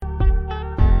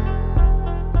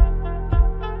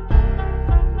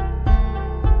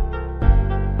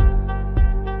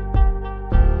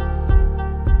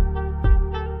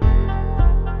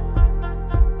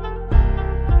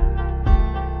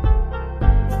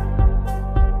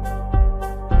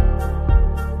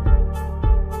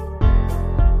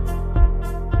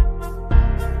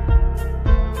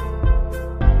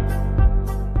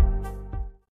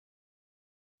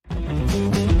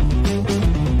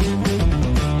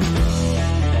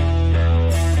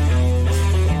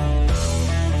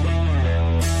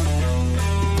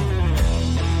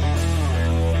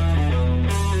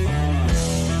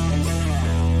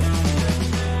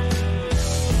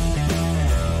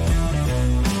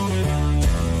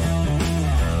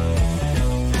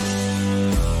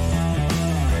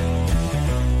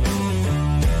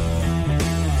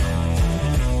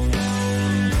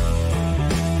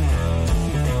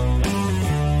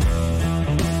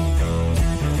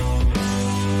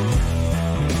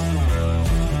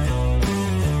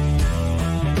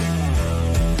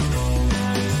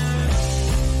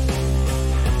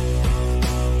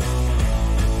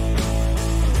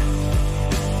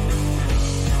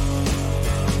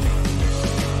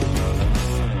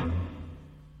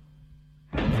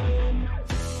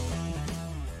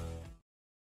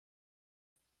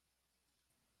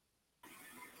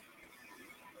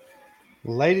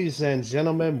Ladies and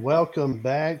gentlemen, welcome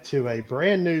back to a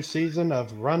brand new season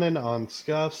of Running on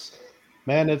Scuffs.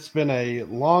 Man, it's been a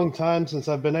long time since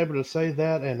I've been able to say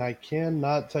that, and I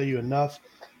cannot tell you enough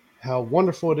how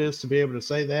wonderful it is to be able to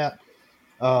say that.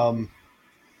 Um,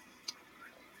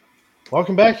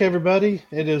 Welcome back, everybody.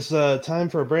 It is time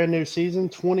for a brand new season,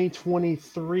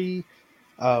 2023.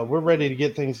 We're ready to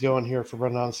get things going here for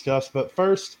Running on Scuffs, but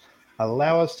first,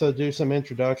 allow us to do some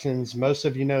introductions. Most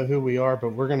of you know who we are,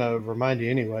 but we're going to remind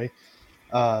you anyway.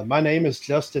 My name is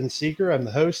Justin Seeker. I'm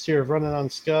the host here of Running on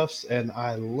Scuffs, and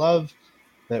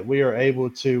that we are able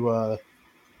to.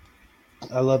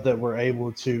 I love that we're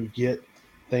able to get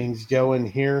things going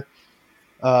here.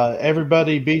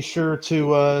 Everybody, be sure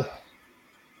to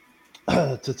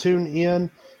to tune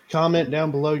in, comment down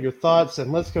below your thoughts,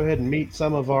 and let's go ahead and meet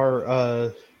some of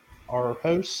our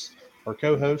hosts, our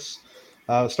co-hosts.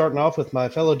 Starting off with my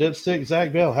fellow dipstick,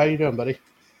 Zach Bell. How you doing, buddy?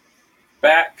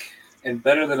 Back and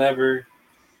better than ever.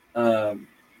 Um,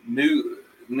 new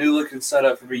looking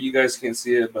setup for me. You guys can't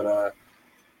see it, but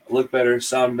look better,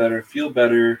 sound better, feel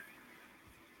better.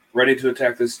 Ready to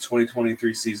attack this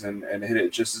 2023 season and hit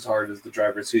it just as hard as the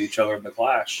drivers hit each other in the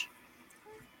Clash.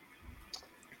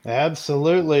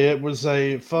 Absolutely. It was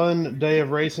a fun day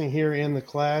of racing here in the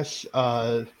Clash.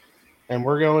 And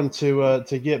we're going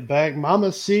to get back.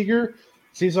 Mama Seeger,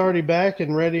 she's already back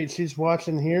and ready. She's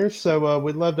watching here, so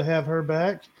we'd love to have her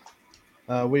back.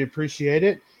 We appreciate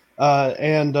it.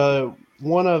 And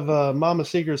one of Mama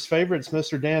Seeger's favorites,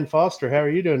 Mr. Dan Foster. How are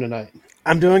you doing tonight?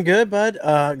 I'm doing good, bud.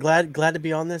 Glad to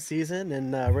be on this season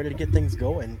and ready to get things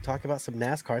going. Talk about some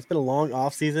NASCAR. It's been a long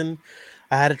off season.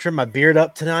 I had to trim my beard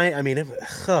up tonight. I mean, it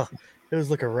was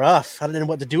looking rough. I didn't know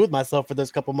what to do with myself for those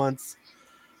couple months.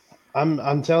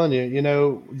 I'm telling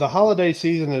you, the holiday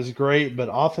season is great, but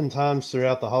oftentimes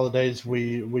throughout the holidays,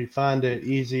 we find it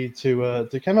easy to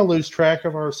kind of lose track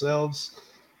of ourselves,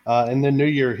 and then New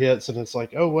Year hits, and it's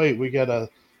like, oh wait, we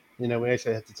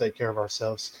actually have to take care of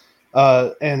ourselves.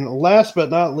 And last but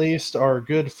not least, our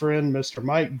good friend Mr.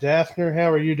 Mike Daffner.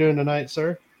 How are you doing tonight,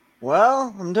 sir?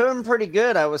 Well, I'm doing pretty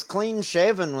good. I was clean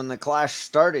shaven when the Clash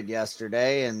started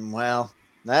yesterday, and well,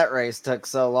 that race took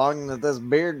so long that this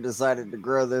beard decided to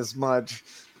grow this much.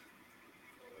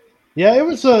 Yeah, it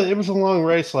was a long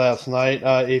race last night.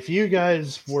 If you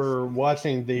guys were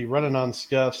watching the Running on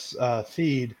Scuffs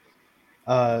feed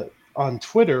uh, on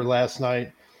Twitter last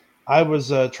night, I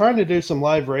was trying to do some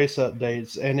live race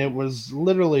updates, and it was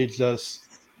literally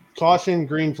just caution,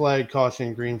 green flag.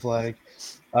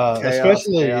 Chaos,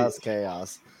 Especially, chaos,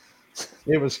 chaos.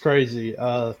 it was crazy.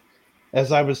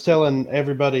 As I was telling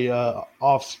everybody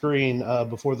off screen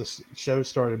before the show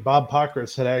started, Bob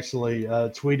Pockrass had actually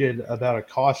tweeted about a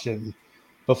caution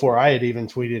before I had even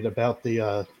tweeted about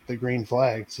the green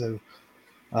flag. So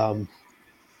um,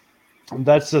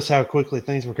 that's just how quickly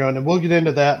things were going, and we'll get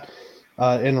into that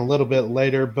in a little bit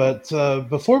later. But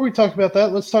before we talk about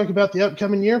that, let's talk about the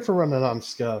upcoming year for Running on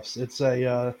Scuffs.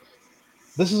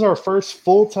 This is our first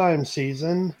full-time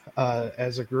season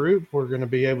as a group. We're going to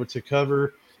be able to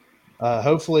cover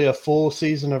hopefully a full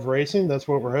season of racing. That's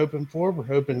what we're hoping for. We're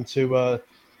hoping to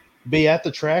be at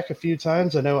the track a few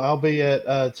times. I know I'll be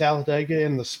at Talladega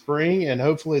in the spring and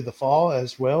hopefully the fall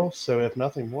as well. So if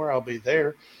nothing more, I'll be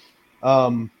there.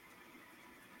 Um,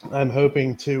 I'm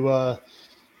hoping to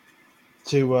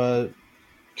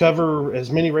cover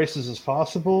as many races as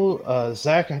possible.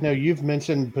 Zach, I know you've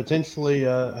mentioned potentially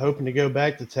hoping to go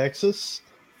back to Texas.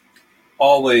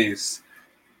 Always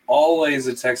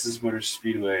a Texas Motor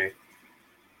Speedway.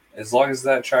 As long as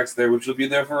that track's there, which will be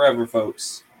there forever,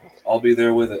 folks. I'll be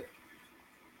there with it.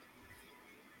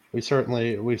 We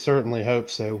certainly hope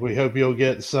so. We hope you'll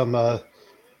get some.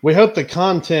 We hope the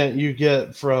content you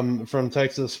get from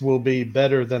Texas will be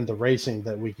better than the racing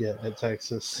that we get at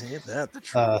Texas. Ain't that the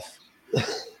truth?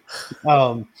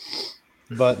 Um,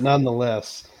 but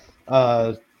nonetheless,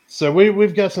 so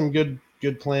we've got some good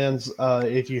plans.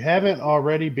 If you haven't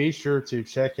already, be sure to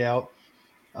check out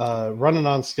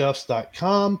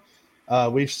runninonscuffs.com.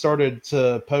 We've started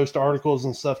to post articles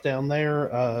and stuff down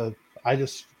there. I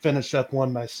just finished up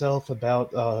one myself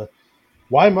about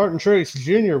why Martin Truex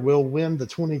Jr. will win the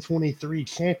 2023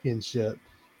 championship.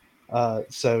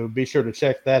 So be sure to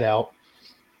check that out,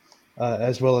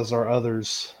 as well as our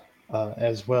others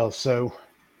as well. So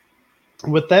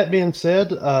with that being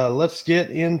said, let's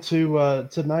get into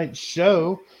tonight's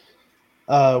show.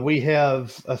 We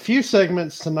have a few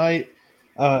segments tonight.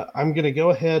 I'm going to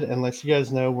go ahead and let you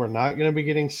guys know we're not going to be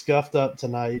getting scuffed up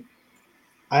tonight.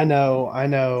 I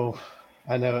know.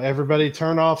 Everybody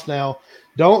turn off now.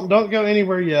 Don't go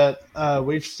anywhere yet.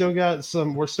 We're still going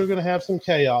to have some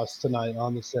chaos tonight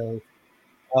on the show.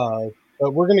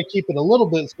 but we're going to keep it a little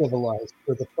bit civilized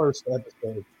for the first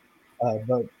episode.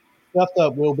 But Stuffed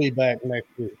Up will be back next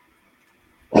week.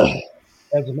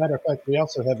 As a matter of fact, we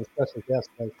also have a special guest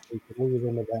next week, and we'll get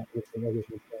into that with some other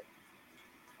things.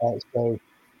 So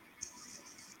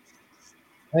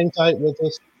hang tight with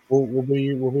us. We'll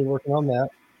be working on that.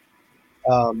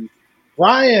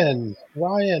 Ryan,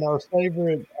 our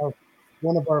favorite,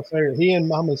 one of our favorite. He and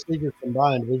Mama Seeger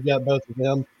combined. We've got both of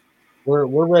them. We're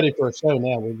ready for a show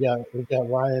now. We've got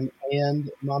Ryan and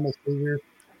Mama Seeger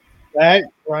back.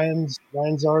 Ryan's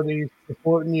already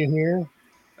supporting you here.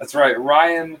 That's right,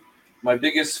 Ryan, my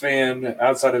biggest fan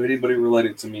outside of anybody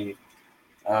related to me.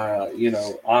 I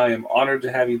am honored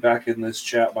to have you back in this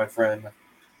chat, my friend.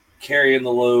 Carrying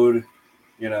the load.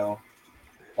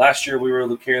 Last year we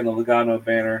were carrying the Logano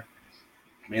banner,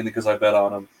 mainly because I bet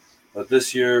on him. But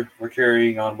this year we're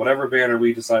carrying on whatever banner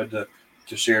we decide to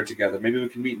share together. Maybe we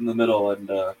can meet in the middle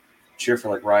and cheer for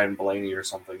like Ryan Blaney or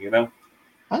something,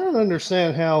 I don't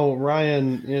understand how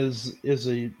Ryan is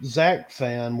a Zach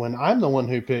fan when I'm the one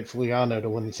who picked Logano to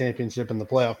win the championship in the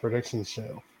playoff predictions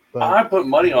show. But I put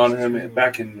money on him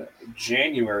back in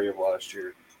January of last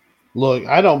year. Look,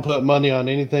 I don't put money on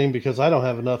anything because I don't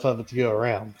have enough of it to go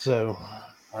around. So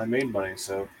I made money,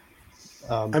 so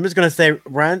I'm just gonna say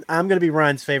Ryan. I'm gonna be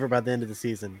Ryan's favorite by the end of the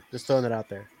season. Just throwing it out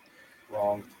there.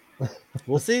 Wrong.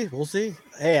 We'll see.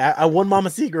 Hey, I won Mama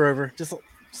Seeger over. Just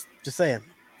saying.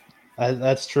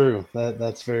 That's true.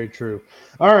 That's very true.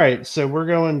 All right, so we're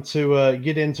going to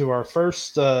get into our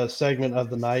first segment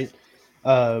of the night.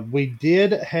 We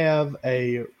did have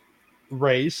a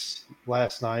race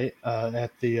last night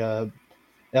at the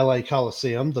LA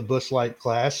Coliseum, the Busch Light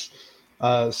Clash.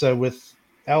 So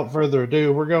without further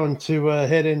ado, we're going to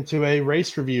head into a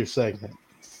race review segment.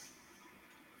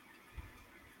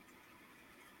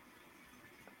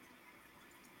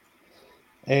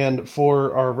 And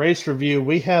for our race review,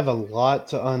 we have a lot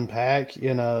to unpack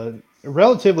in a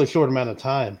relatively short amount of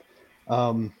time.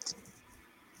 I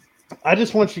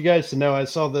just want you guys to know, I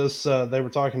saw this, they were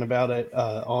talking about it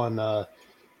on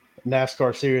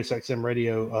NASCAR Sirius XM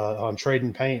radio on Trade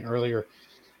and Paint earlier.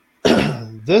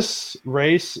 This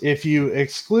race, if you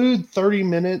exclude 30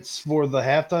 minutes for the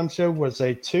halftime show, was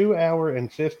a 2 hour and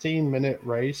 15-minute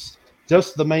race,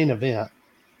 just the main event.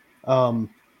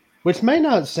 Which may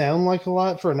not sound like a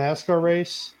lot for a NASCAR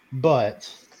race, but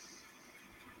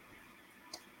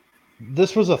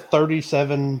this was a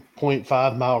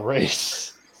 37.5 mile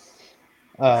race.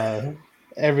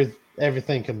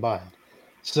 Everything combined.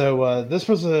 So this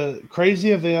was a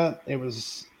crazy event. It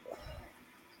was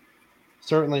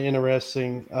certainly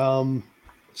interesting.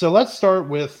 So let's start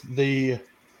with the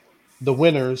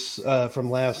winners from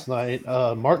last night.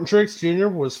 Martin Truex Jr.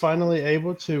 was finally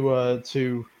able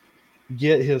to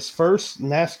get his first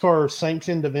NASCAR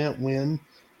sanctioned event win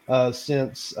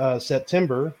since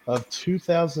September of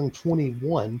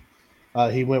 2021.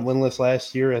 He went winless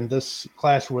last year, and this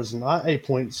clash was not a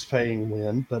points-paying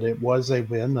win, but it was a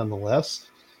win nonetheless.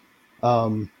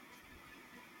 Mama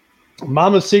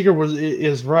Seeger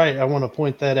is right. I want to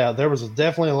point that out. There was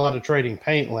definitely a lot of trading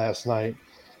paint last night.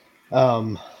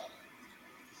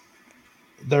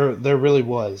 There really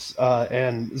was.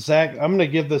 And Zach, I'm going to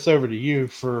give this over to you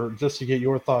for just to get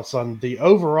your thoughts on the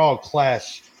overall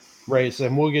clash race,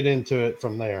 and we'll get into it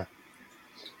from there.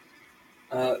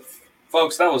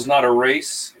 Folks, that was not a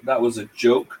race. That was a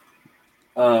joke.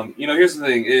 Here's the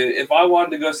thing. If I wanted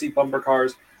to go see bumper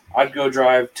cars, I'd go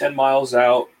drive 10 miles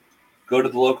out, go to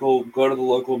the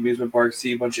local amusement park,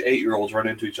 see a bunch of 8-year-olds run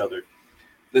into each other.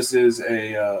 This is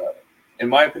in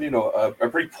my opinion, a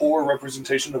pretty poor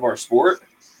representation of our sport.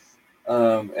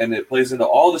 And it plays into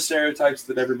all the stereotypes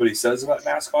that everybody says about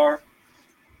NASCAR.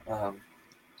 And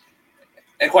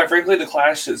quite frankly, the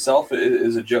clash itself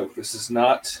is a joke. This is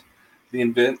not the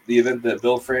event that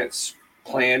Bill France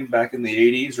planned back in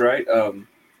the 80s, right?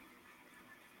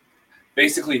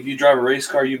 Basically, if you drive a race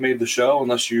car, you've made the show,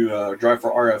 unless you drive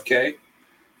for RFK.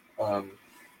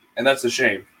 And that's a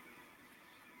shame.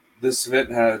 This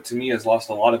event, to me, has lost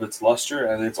a lot of its luster,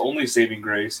 and its only saving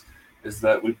grace is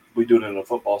that we do it in a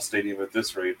football stadium at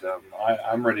this rate.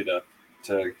 I'm ready to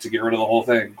get rid of the whole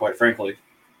thing, quite frankly.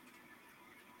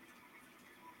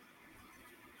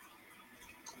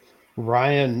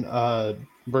 Ryan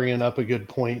bringing up a good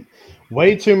point.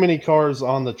 Way too many cars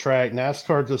on the track.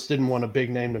 NASCAR just didn't want a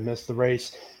big name to miss the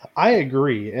race. I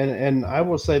agree, and I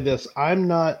will say this. I'm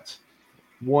not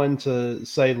one to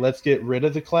say let's get rid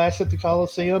of the clash at the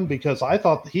Coliseum, because I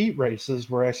thought the heat races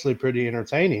were actually pretty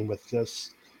entertaining with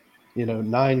just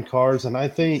 9 cars, and I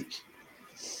think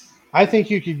I think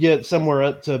you could get somewhere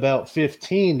up to about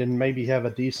 15 and maybe have a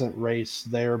decent race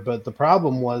there. But the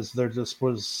problem was there just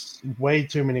was way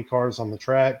too many cars on the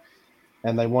track,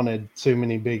 and they wanted too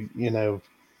many big,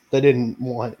 they didn't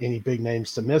want any big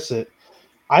names to miss it.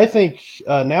 I think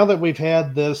now that we've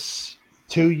had this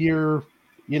 2 year,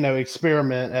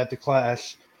 experiment at the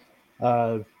Clash,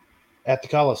 uh, at the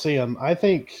Coliseum, I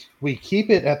think we keep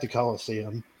it at the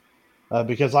Coliseum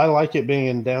because I like it being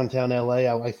in downtown LA.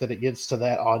 I like that it gets to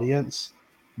that audience.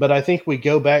 But I think we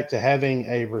go back to having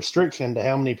a restriction to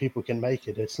how many people can make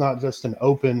it. It's not just an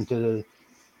open to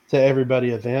everybody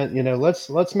event.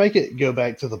 Let's make it go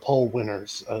back to the poll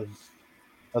winners of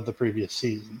the previous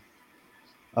season.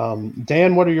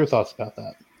 Dan, what are your thoughts about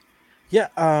that? Yeah,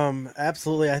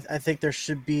 absolutely. I think there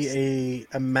should be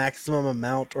a maximum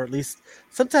amount, or at least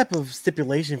some type of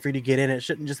stipulation for you to get in. It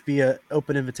shouldn't just be an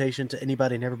open invitation to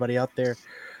anybody and everybody out there.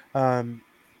 Um,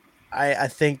 I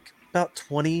think about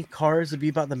 20 cars would be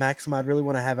about the maximum I'd really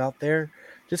want to have out there,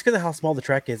 just because of how small the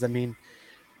track is. I mean,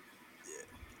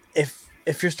 if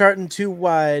you're starting too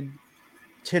wide,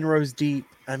 10 rows deep,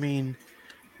 I mean,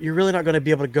 you're really not going to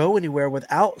be able to go anywhere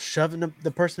without shoving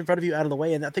the person in front of you out of the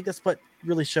way. And I think that's what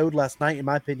really showed last night, in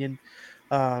my opinion.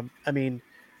 I mean,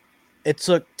 it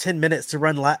took 10 minutes to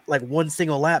run like one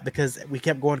single lap because we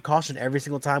kept going caution every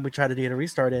single time we tried to get a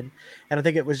restart in. And I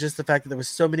think it was just the fact that there was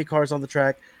so many cars on the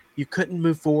track, you couldn't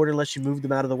move forward unless you moved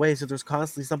them out of the way. So there's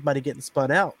constantly somebody getting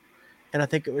spun out. And I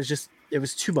think it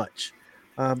was too much.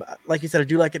 Like you said, I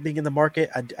do like it being in the market.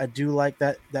 I do like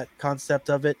that concept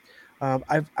of it.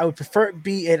 I would prefer it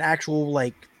be an actual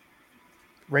like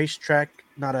racetrack,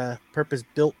 not a purpose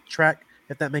built track,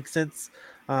 if that makes sense.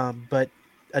 But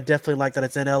I definitely like that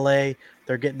it's in LA.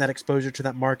 They're getting that exposure to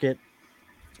that market.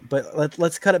 But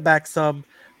let's cut it back some,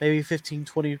 maybe 15,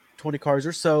 20 cars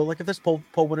or so. Like if there's poll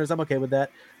winners, I'm okay with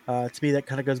that. To me, that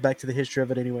kind of goes back to the history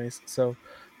of it anyways. So,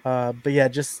 but yeah,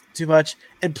 just too much.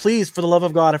 And please, for the love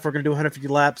of God, if we're going to do 150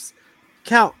 laps,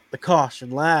 count the caution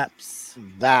laps.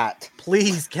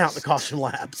 Please count the caution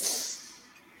laps.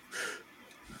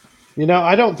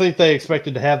 I don't think they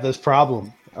expected to have this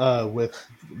problem with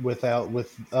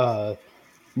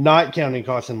not counting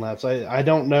caution laps. I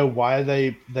don't know why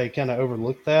they kind of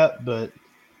overlooked that, but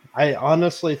I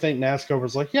honestly think NASCAR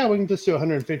was like, yeah, we can just do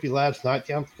 150 laps, not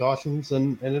count the cautions,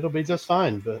 and it'll be just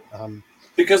fine. But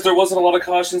because there wasn't a lot of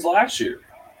cautions last year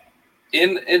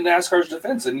in NASCAR's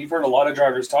defense, and you've heard a lot of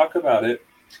drivers talk about it,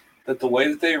 that the way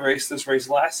that they raced this race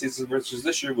last season versus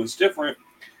this year was different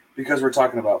because we're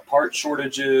talking about part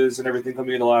shortages and everything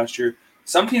coming into last year.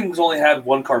 Some teams only had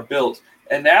one car built.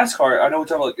 And NASCAR, I know we're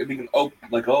talking about it being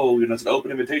it's an open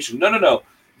invitation. No.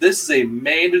 This is a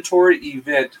mandatory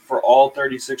event for all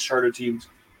 36 charter teams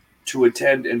to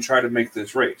attend and try to make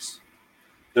this race.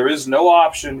 There is no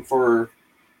option for,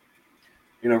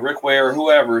 Rick Ware or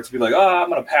whoever to be like, I'm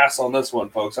going to pass on this one,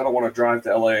 folks. I don't want to drive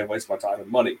to LA and waste my time and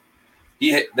money.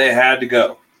 They had to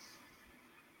go.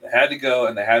 They had to go,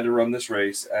 and they had to run this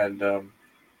race. And but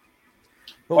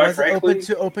was it open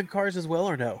to open cars as well,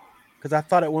 or no? Because I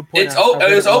thought at one point it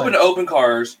was open to open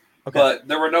cars, okay. But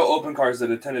there were no open cars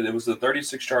that attended. It was the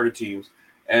 36 charter teams,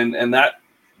 and that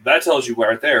tells you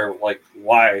right there, like,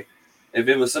 why, if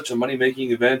it was such a money making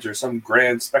event or some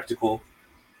grand spectacle,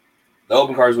 the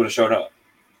open cars would have shown up.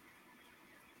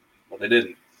 But they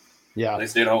didn't. Yeah, they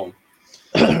stayed home.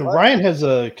 Ryan has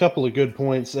a couple of good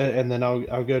points, and then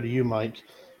I'll go to you, Mike.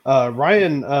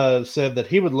 Ryan said that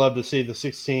he would love to see the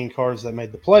 16 cars that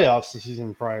made the playoffs the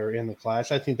season prior in the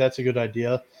Clash. I think that's a good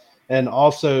idea, and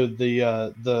also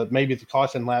the maybe the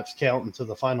caution laps count into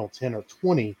the final 10 or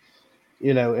 20,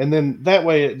 and then that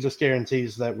way it just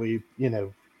guarantees that we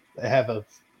have a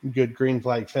good green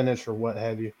flag finish or what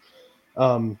have you.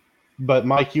 But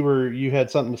Mike, you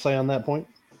had something to say on that point?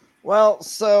 Well,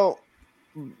 so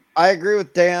I agree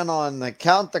with Dan on the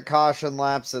count the caution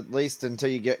laps, at least until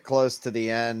you get close to the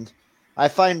end. I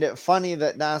find it funny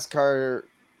that NASCAR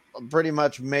pretty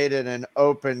much made it an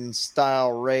open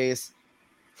style race,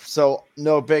 so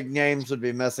no big names would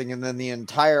be missing, and then the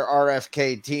entire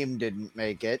RFK team didn't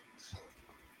make it.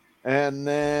 And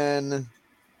then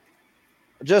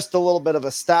just a little bit of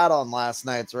a stat on last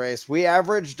night's race. We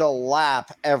averaged a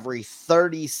lap every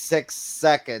 36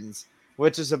 seconds,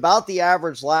 which is about the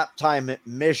average lap time at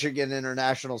Michigan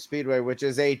International Speedway, which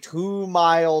is a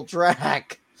 2-mile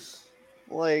track.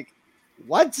 Like,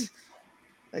 what?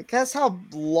 I guess how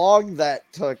long that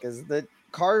took is that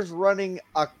cars running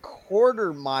a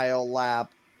 1/4 mile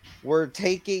lap were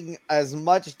taking as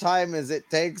much time as it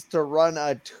takes to run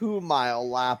a 2-mile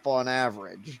lap on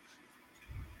average.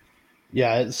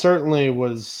 Yeah, it certainly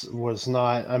was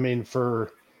not. I mean,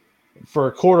 for for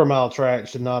a quarter mile track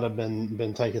should not have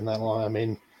been taking that long. I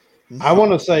mean, I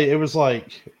want to say it was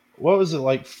like, what was it,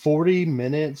 like 40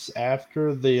 minutes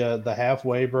after the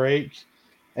halfway break,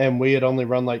 and we had only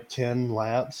run like 10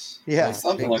 laps. Yeah,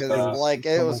 something like because that. like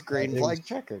it Something was like that. green It flag was-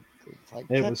 checkered. Green flag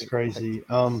It was checkered. crazy.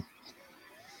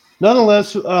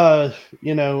 Nonetheless,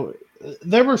 you know,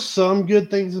 there were some good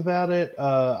things about it.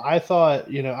 I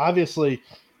thought, you know, obviously,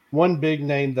 one big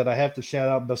name that I have to shout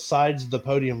out besides the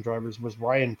podium drivers was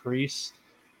Ryan Preece.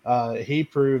 He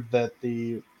proved that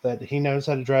he knows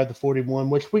how to drive the 41,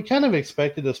 which we kind of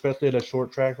expected, especially at a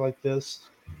short track like this,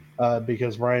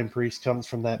 because Ryan Preece comes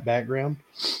from that background.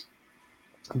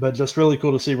 But just really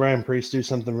cool to see Ryan Preece do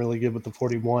something really good with the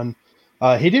 41.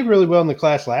 He did really well in the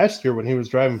class last year when he was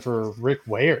driving for Rick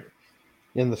Ware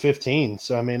in the 15.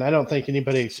 So, I mean, I don't think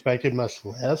anybody expected much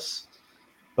less,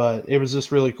 but it was just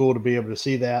really cool to be able to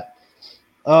see that.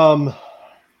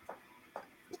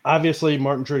 Obviously,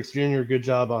 Martin Truex Jr., good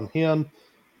job on him.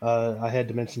 I had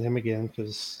to mention him again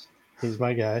because he's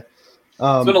my guy.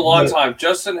 It's been a long time.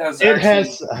 Justin has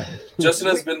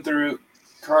been through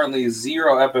currently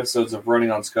 0 episodes of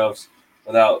Running on Scuffs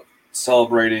without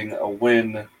celebrating a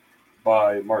win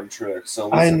by Martin Truex. So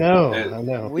listen, I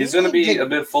know. He's going to be a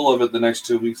bit full of it the next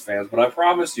 2 weeks, fans. But I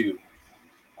promise you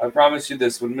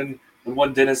this: when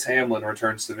one Dennis Hamlin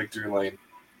returns to victory lane,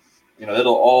 you know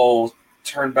it'll all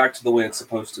turn back to the way it's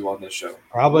supposed to on this show.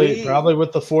 Probably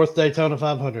with the 4th Daytona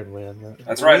 500 win.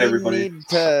 That's right, everybody.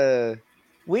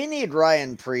 We need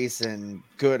Ryan Preece in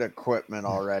good equipment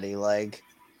already. Like,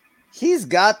 he's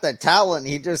got the talent.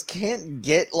 He just can't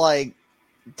get like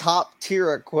top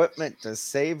tier equipment to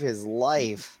save his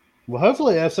life. Well,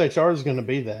 hopefully SHR is going to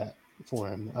be that for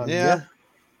him. Yeah.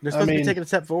 They're supposed to be taking a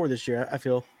step forward this year. I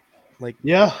feel like.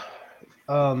 Yeah.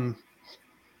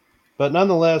 But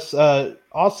nonetheless,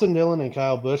 Austin Dillon and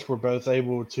Kyle Busch were both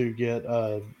able to get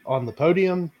on the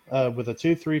podium with a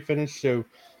 2-3 finish. So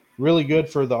really good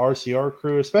for the RCR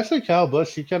crew, especially Kyle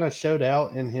Busch. He kind of showed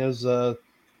out in his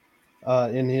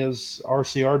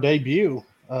RCR debut,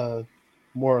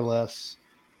 more or less.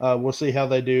 We'll see how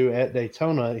they do at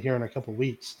Daytona here in a couple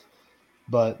weeks.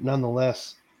 But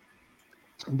nonetheless,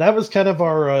 that was kind of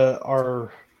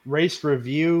our race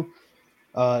review.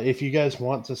 If you guys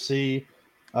want to see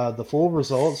the full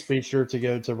results, be sure to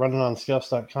go to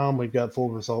runninonscuffs.com. We've got full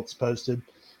results posted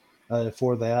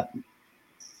for that.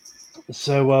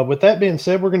 So with that being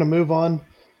said, we're going to move on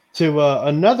to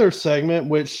another segment,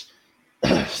 which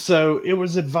so it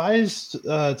was advised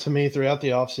to me throughout the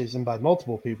offseason by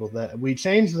multiple people that we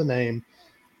change the name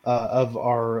of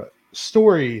our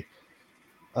story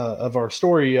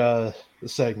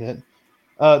segment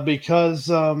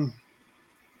because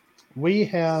we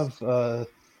have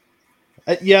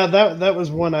that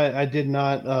was one I did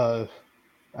not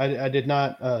I did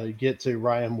not get to.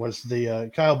 Ryan, was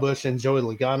the Kyle Busch and Joey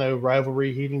Logano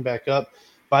rivalry heating back up.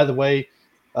 By the way,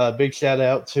 big shout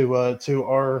out to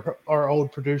our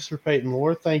old producer Peyton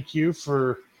Moore. Thank you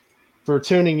for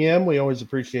tuning in. We always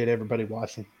appreciate everybody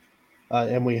watching,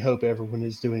 and we hope everyone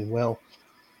is doing well.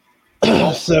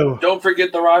 So don't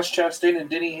forget the Ross Chastain and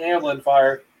Denny Hamlin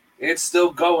fire. It's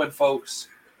still going, folks.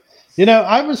 You know,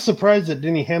 I was surprised that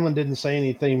Denny Hamlin didn't say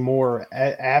anything more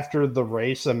after the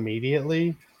race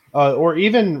immediately, or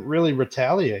even really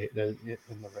retaliate in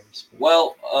the race.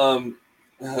 Well,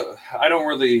 I don't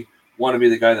really want to be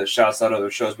the guy that shouts out other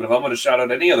shows, but if I'm going to shout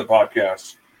out any other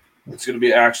podcast, it's going to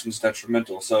be Actions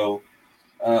Detrimental. So,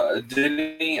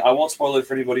 Denny, I won't spoil it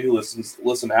for anybody who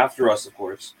listen after us, of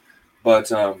course, but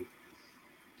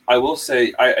I will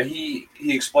say he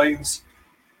explains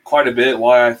quite a bit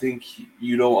why I think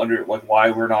you don't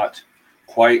why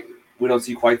we don't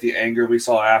see quite the anger we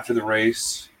saw after the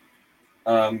race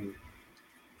in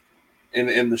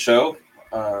the show,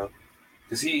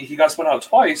 because he got spun out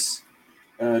twice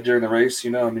during the race.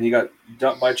 You know, I mean, he got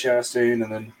dumped by Chastain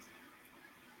and then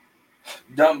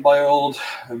dumped by old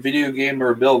video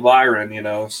gamer Bill Byron. You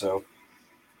know, so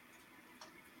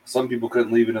some people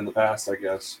couldn't leave it in the past, I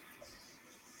guess.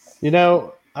 You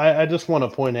know, I just want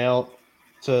to point out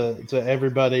to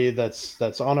everybody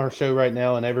that's on our show right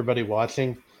now and everybody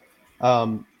watching,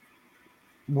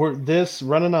 this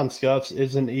Running on Scuffs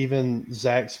isn't even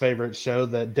Zach's favorite show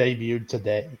that debuted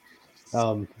today.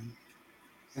 Well,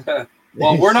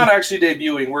 we're not actually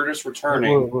debuting; we're just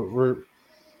returning. We're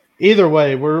either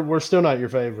way, we're still not your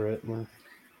favorite.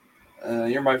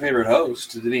 You're my favorite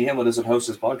host. Denny Hamlin doesn't host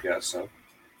his podcast, so.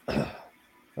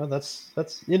 Well, that's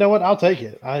you know what, I'll take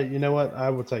it. I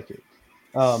will take it.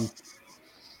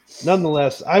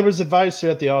 Nonetheless, I was advised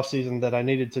throughout the offseason that I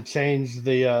needed to change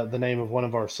the name of one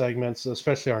of our segments,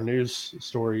 especially our news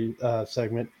story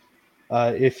segment.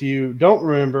 If you don't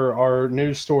remember, our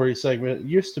news story segment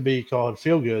used to be called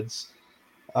Feel Goods.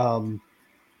 And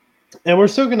we're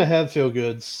still going to have Feel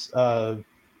Goods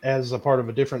as a part of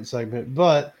a different segment,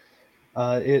 but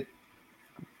it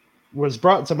was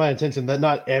brought to my attention that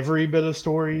not every bit of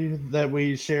story that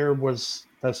we share was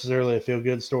necessarily a feel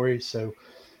good story. So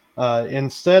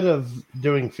instead of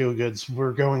doing feel goods,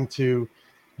 we're going to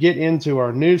get into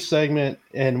our news segment,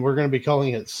 and we're going to be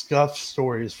calling it Scuff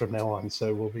Stories from now on.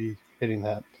 So we'll be hitting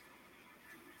that.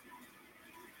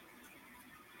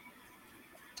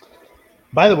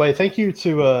 By the way, thank you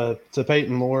to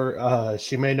Peyton Moore.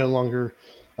 She may no longer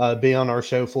be on our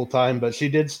show full time, but she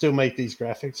did still make these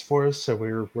graphics for us, so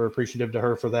we're appreciative to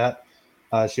her for that.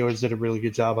 She always did a really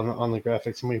good job on the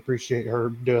graphics, and we appreciate her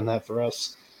doing that for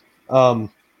us.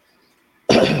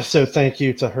 So thank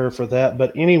you to her for that.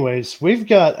 But anyways, we've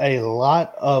got a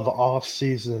lot of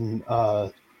off-season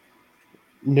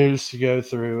news to go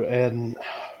through, and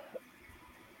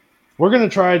we're going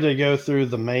to try to go through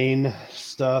the main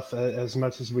stuff as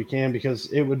much as we can,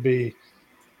 because it would be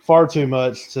far too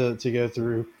much to go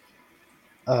through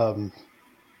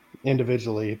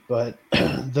individually. But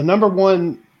the number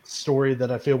one story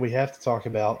that I feel we have to talk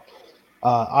about,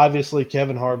 obviously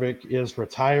Kevin Harvick is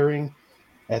retiring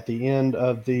at the end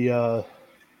of the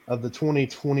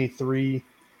 2023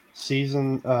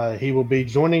 season. He will be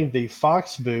joining the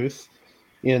Fox booth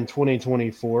in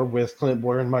 2024 with Clint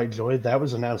Boyer and Mike Joy. That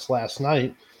was announced last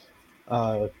night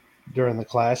during the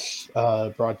Clash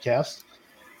broadcast.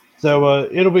 So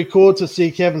it'll be cool to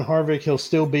see Kevin Harvick. He'll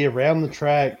still be around the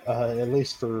track at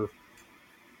least for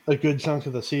a good chunk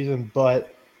of the season,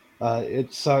 but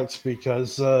it sucks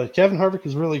because Kevin Harvick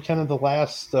is really kind of the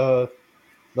last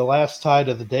tie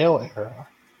to the Dale era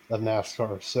of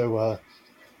NASCAR. So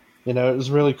it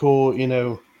was really cool.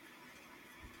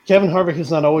 Kevin Harvick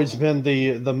has not always been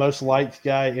the most liked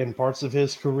guy in parts of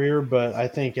his career, but I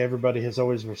think everybody has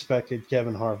always respected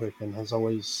Kevin Harvick and has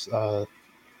always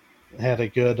had a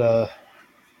good, at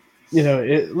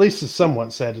least it's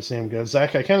somewhat sad to see him go.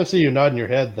 Zach, I kind of see you nodding your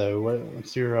head, though.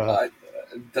 What's your...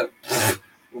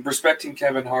 respecting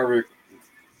Kevin Harvick,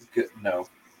 no.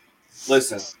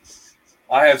 Listen,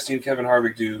 I have seen Kevin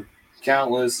Harvick do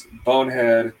countless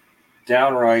bonehead,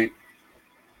 downright,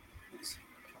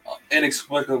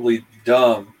 inexplicably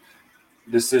dumb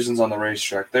decisions on the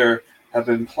racetrack. There have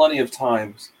been plenty of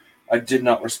times I did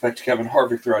not respect Kevin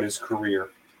Harvick throughout his career.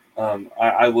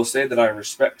 I will say that I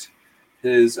respect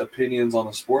his opinions on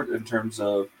the sport in terms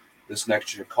of this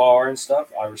next-gen car and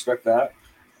stuff. I respect that.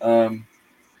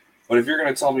 But if you're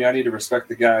going to tell me I need to respect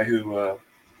the guy who,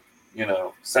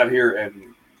 sat here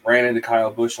and ran into Kyle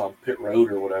Busch on pit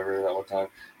road or whatever that one time,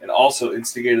 and also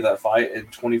instigated that fight in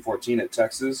 2014 at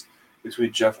Texas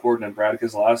between Jeff Gordon and Brad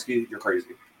Keselowski, you're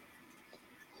crazy.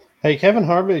 Hey, Kevin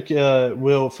Harvick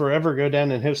will forever go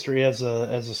down in history as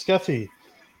a Scuffy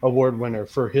Award winner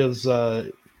for his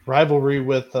rivalry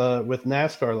with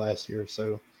NASCAR last year.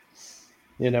 So,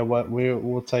 you know what,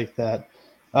 we'll take that.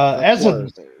 As a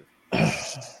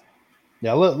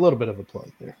yeah, a little bit of a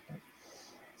plug there.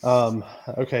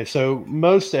 Okay, so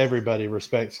most everybody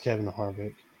respects Kevin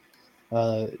Harvick,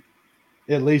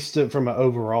 at least from an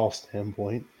overall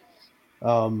standpoint.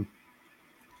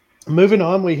 Moving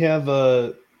on, we have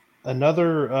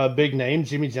another big name.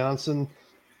 Jimmy Johnson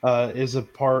is a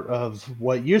part of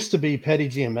what used to be Petty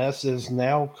GMS, is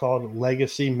now called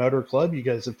Legacy Motor Club. You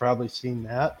guys have probably seen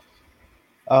that.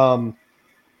 Kind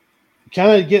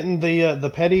of getting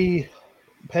the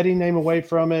Petty name away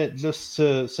from it, just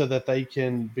so that they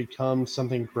can become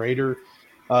something greater.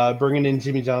 Bringing in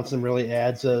Jimmy Johnson really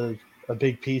adds a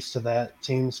big piece to that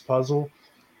team's puzzle.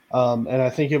 And I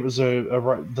think it was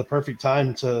the perfect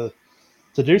time to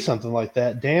do something like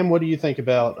that. Dan, what do you think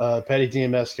about Petty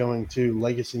GMS going to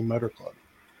Legacy Motor Club?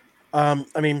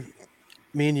 I mean,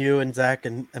 me and you and Zach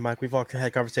and Mike, we've all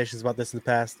had conversations about this in the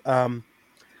past.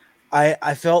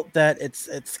 I felt that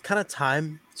it's kind of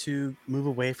time to move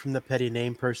away from the Petty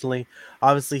name personally.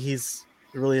 Obviously, he's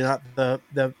really not the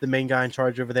main guy in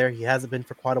charge over there. He hasn't been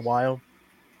for quite a while.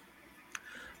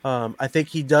 I think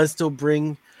he does still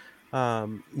bring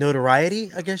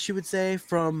notoriety, I guess you would say,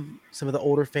 from some of the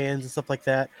older fans and stuff like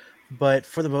that. But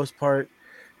for the most part,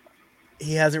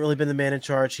 he hasn't really been the man in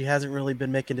charge. He hasn't really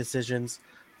been making decisions.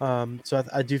 So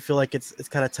I do feel like it's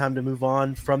kind of time to move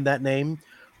on from that name.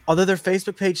 Although their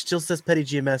Facebook page still says Petty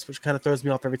GMS, which kind of throws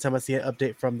me off every time I see an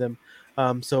update from them.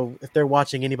 So if they're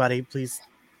watching, anybody, please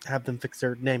have them fix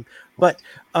their name. But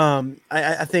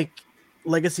I think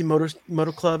Legacy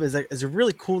Motor Club is a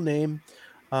really cool name.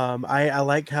 I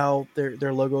like how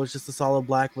their logo is just a solid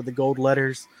black with the gold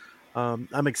letters.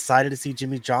 I'm excited to see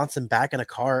Jimmy Johnson back in a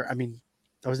car. I mean,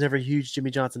 I was never a huge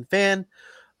Jimmy Johnson fan,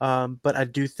 but I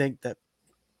do think that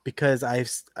because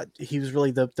he was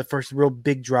really the first real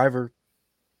big driver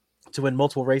to win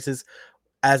multiple races.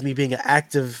 As me being an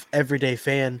active everyday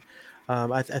fan,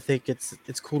 I think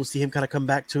it's cool to see him kind of come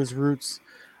back to his roots.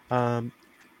 Yeah,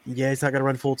 he's not going to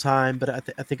run full time, but I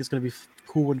think it's going to be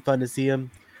cool and fun to see him.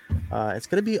 It's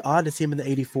going to be odd to see him in the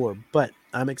 84, but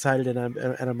I'm excited and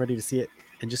I'm ready to see it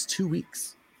in just 2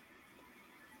 weeks.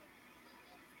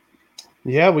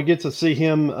 Yeah, we get to see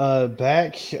him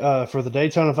back for the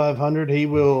Daytona 500. He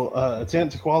will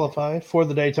attempt to qualify for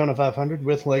the Daytona 500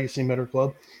 with Legacy Motor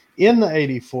Club in the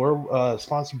 84,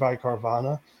 sponsored by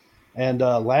Carvana. And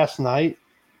last night,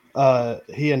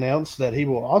 he announced that he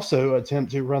will also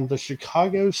attempt to run the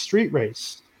Chicago Street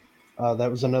Race.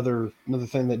 That was another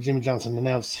thing that Jimmy Johnson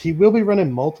announced. He will be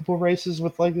running multiple races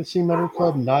with Legacy Motor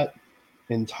Club. Not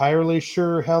entirely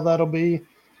sure how that'll be.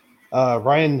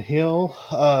 Ryan Hill,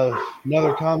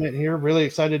 another comment here. Really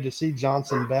excited to see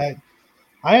Johnson back.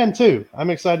 I am too. I'm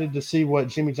excited to see what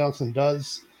Jimmy Johnson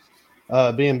does,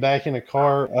 being back in a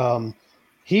car.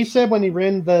 He said when he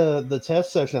ran the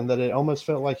test session that it almost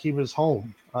felt like he was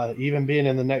home, even being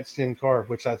in the next gen car,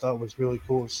 which I thought was really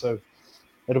cool. So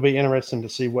it'll be interesting to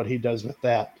see what he does with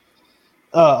that.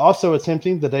 Also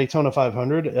attempting the Daytona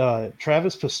 500,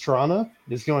 Travis Pastrana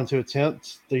is going to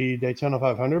attempt the Daytona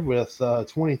 500 with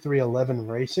 2311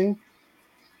 Racing.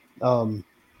 So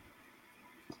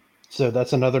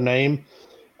that's another name.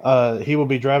 He will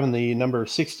be driving the number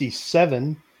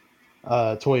 67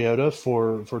 Toyota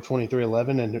for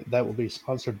 2311, and that will be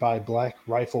sponsored by Black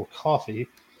Rifle Coffee.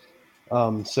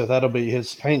 So that'll be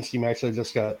his paint scheme. Actually,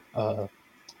 just got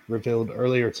revealed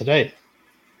earlier today.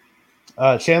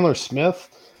 Chandler Smith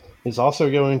is also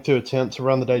going to attempt to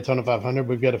run the Daytona 500.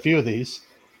 We've got a few of these.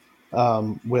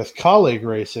 With Colleague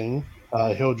Racing,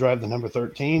 he'll drive the number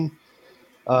 13.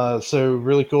 So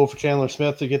really cool for Chandler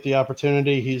Smith to get the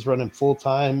opportunity. He's running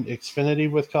full-time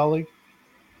Xfinity with Colleague.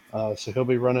 So he'll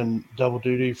be running double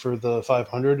duty for the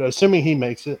 500, assuming he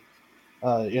makes it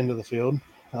into the field.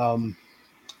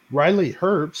 Riley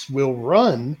Herbst will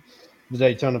run the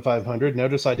Daytona 500.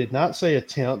 Notice I did not say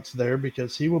attempt there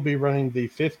because he will be running the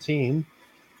 15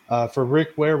 for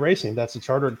Rick Ware Racing. That's a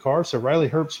chartered car. So Riley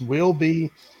Herbst will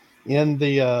be in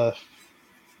the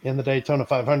Daytona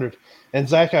 500. And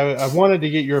Zach, I wanted to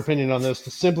get your opinion on this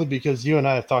simply because you and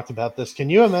I have talked about this. Can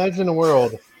you imagine a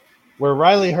world where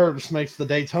Riley Herbst makes the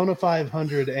Daytona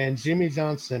 500 and Jimmy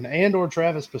Johnson and or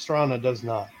Travis Pastrana does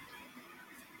not?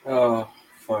 Oh,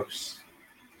 folks.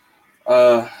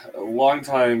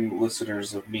 Longtime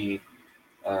listeners of me,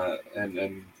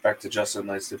 and back to Justin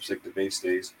and I Dipstick Debate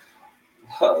days,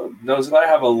 knows that I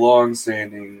have a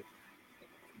long-standing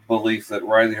belief that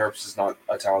Riley Herbst is not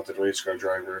a talented race car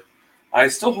driver. I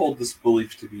still hold this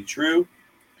belief to be true.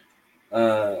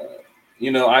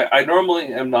 I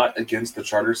normally am not against the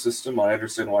charter system. I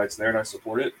understand why it's there and I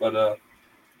support it. But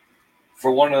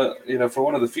for one of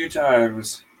the few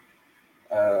times,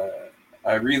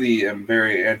 I really am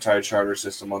very anti-charter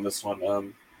system on this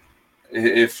one.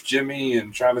 If Jimmy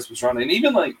and Travis Pastrana, and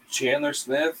even like Chandler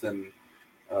Smith and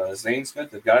Zane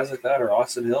Smith, and guys like that, or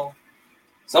Austin Hill,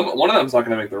 one of them's not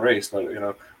going to make the race. But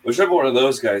whichever one of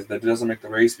those guys that doesn't make the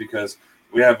race because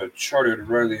we have a chartered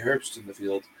Riley Herbst in the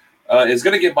field is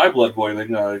going to get my blood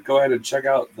boiling. Go ahead and check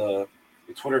out the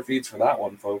Twitter feeds for that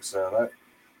one, folks. That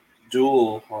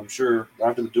duel, I'm sure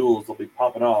after the duels they'll be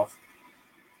popping off.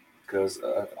 Because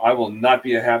I will not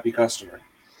be a happy customer.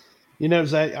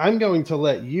 Zach, I'm going to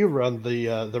let you run the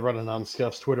Runnin On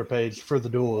Scuffs Twitter page for the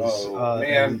duels.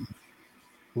 Man,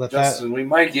 Justin, we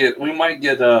might get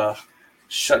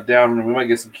shut down, and we might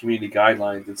get some community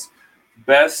guidelines. It's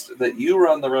best that you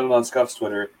run the Runnin On Scuffs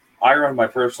Twitter, I run my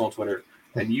personal Twitter,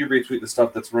 and you retweet the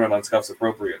stuff that's Runnin On Scuffs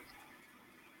appropriate.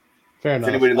 Fair enough.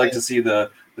 If anybody would like to see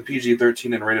the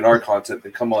PG-13 and rated R content,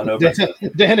 then come on over.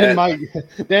 Dan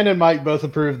and Mike both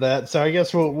approve that, so I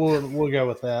guess we'll go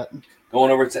with that. Going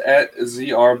over to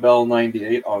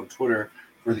 @ZRBell98 on Twitter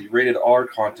for the rated R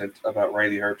content about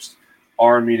Riley Herbst.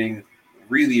 R meaning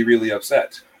really, really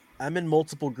upset. I'm in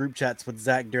multiple group chats with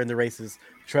Zach during the races.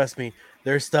 Trust me,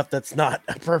 there's stuff that's not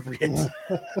appropriate.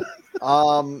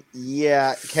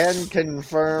 Yeah, can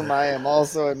confirm I am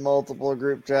also in multiple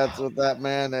group chats with that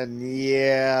man, and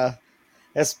yeah,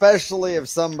 especially if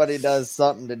somebody does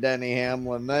something to Denny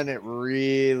Hamlin, then it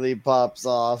really pops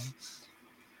off.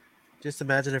 Just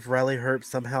imagine if Riley Herbst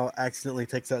somehow accidentally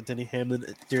takes out Denny Hamlin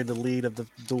during the lead of the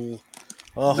duel.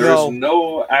 Oh, there's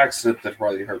no accident that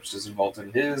Riley Herbst is involved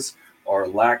in his or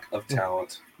lack of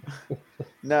talent.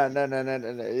 No.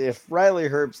 If Riley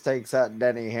Herbst takes out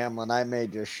Denny Hamlin, I may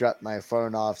just shut my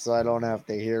phone off so I don't have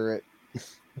to hear it.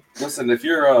 Listen, if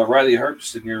you're Riley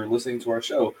Herbst and you're listening to our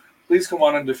show, please come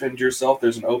on and defend yourself.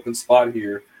 There's an open spot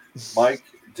here. Mike,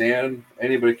 Dan,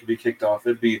 anybody could be kicked off.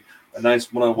 It'd be a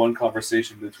nice one-on-one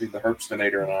conversation between the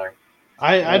Herbstinator and I.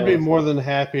 I'd be more than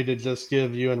happy to just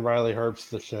give you and Riley Herbst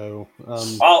the show.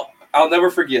 I'll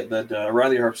never forget that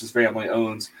Riley Herbst's family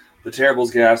owns the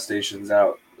Terrible's gas stations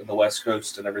out in the West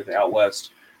Coast and everything out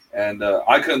west, and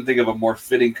I couldn't think of a more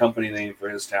fitting company name for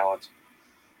his talent.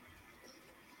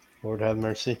 Lord have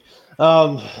mercy.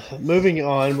 Moving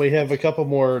on, we have a couple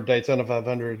more Daytona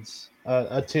 500s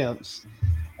attempts.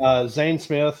 Zane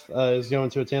Smith is going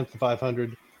to attempt the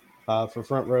 500 for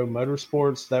Front Row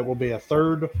Motorsports. That will be a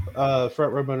third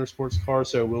Front Row Motorsports car,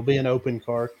 so it will be an open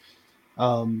car.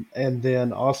 And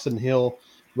then Austin Hill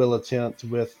will attempt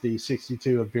with the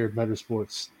 62 of Beard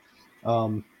Motorsports.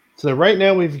 So right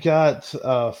now we've got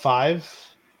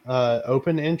 5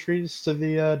 open entries to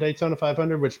the Daytona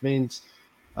 500, which means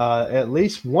at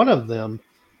least one of them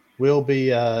will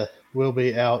be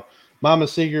out. Mama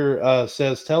Seeger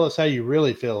says, "Tell us how you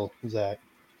really feel, Zach."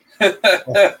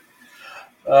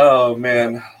 Oh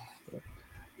man,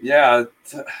 yeah,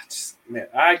 man.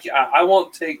 I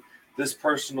won't take this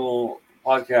personal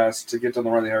podcast to get on the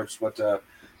Riley Herbst, but to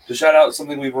shout out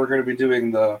something we were going to be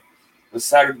doing the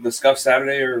Scuff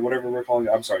Saturday or whatever we're calling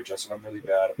it. I'm sorry, Justin. I'm really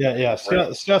bad. Yeah.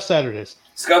 Scuff Saturdays.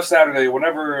 Scuff Saturday.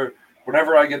 Whenever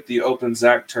I get the open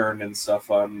Zach turn and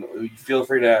stuff, feel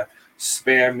free to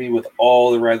spam me with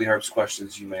all the Riley Herbst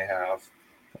questions you may have.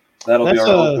 That'll be our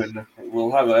open.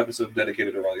 We'll have an episode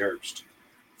dedicated to Riley Herbst,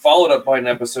 followed up by an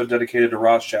episode dedicated to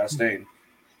Ross Chastain.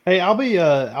 Hey, I'll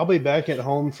be back at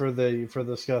home for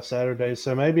the Scuff Saturday,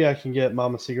 so maybe I can get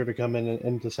Mama Seeger to come in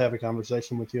and just have a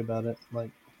conversation with you about it.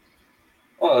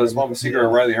 Well, is Mama Seeger a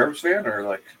Riley Herbst fan or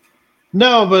like?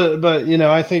 No, but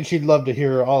I think she'd love to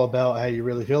hear all about how you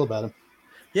really feel about him.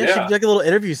 Yeah, she'd do like a little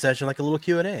interview session, like a little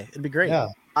Q&A. It'd be great. Yeah,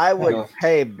 I would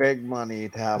pay big money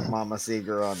to have Mama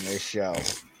Seeger on this show.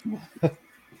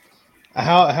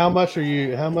 How much are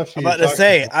you? How much? I'm about to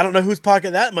say, I don't know whose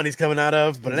pocket that money's coming out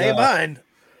of, but it ain't mine.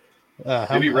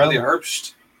 Maybe Riley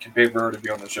Herbst can pay for her to be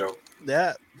on the show.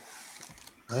 Yeah.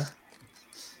 Huh?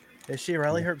 Is she a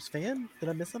Riley Herbst fan? Did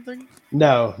I miss something?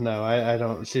 No, I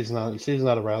don't. She's not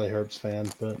a Riley Herbst fan,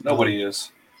 but nobody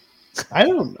is. I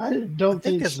don't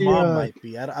think his mom might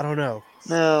be. I don't know.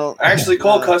 No, actually,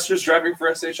 Cole Custer's driving for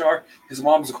SHR. His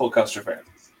mom's a Cole Custer fan.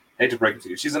 Hate to break it to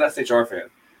you, she's an SHR fan.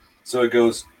 So it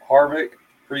goes Harvick,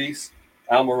 Priest,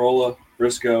 Almirola,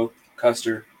 Briscoe,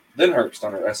 Custer, then Herbst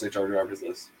on our SHR drivers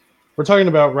list. We're talking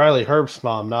about Riley Herbst's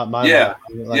mom, not my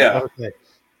mom. Yeah. Okay.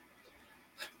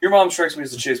 Your mom strikes me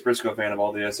as the Chase Briscoe fan of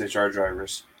all the SHR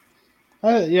drivers.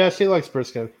 Yeah, she likes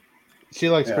Briscoe. She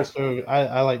likes Briscoe.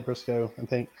 I like Briscoe, I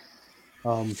think.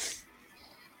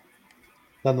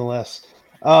 Nonetheless.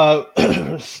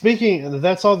 Speaking,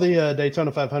 that's all the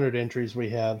Daytona 500 entries we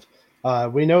have.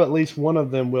 We know at least one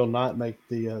of them will not make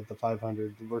the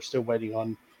 500. We're still waiting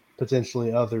on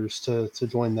potentially others to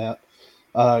join that.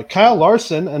 Kyle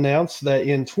Larson announced that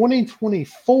in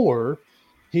 2024,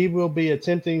 he will be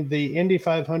attempting the Indy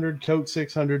 500 Coke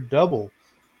 600 double.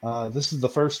 This is the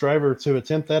first driver to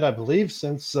attempt that, I believe,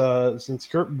 since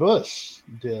Kurt Busch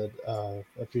did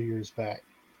a few years back,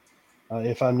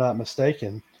 if I'm not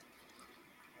mistaken.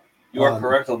 You are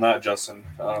correct on that, Justin.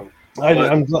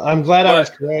 I'm glad I was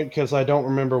correct because I don't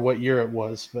remember what year it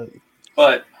was.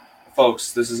 But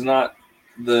folks, this is not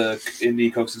the Indy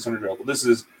Coke 600 double. This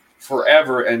is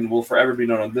forever and will forever be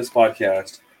known on this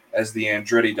podcast as the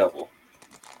Andretti double.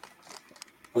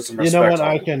 Put some respect. You know what?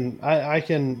 I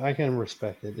can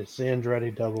respect it. It's the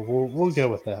Andretti double. We'll go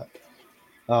with that.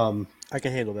 I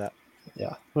can handle that.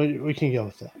 Yeah, we can go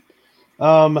with that.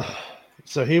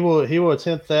 So he will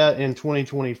attempt that in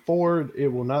 2024. It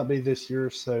will not be this year,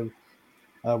 so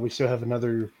we still have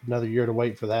another year to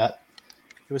wait for that.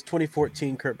 It was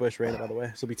 2014. Kurt Busch ran it, by the way.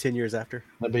 So it'll be 10 years after.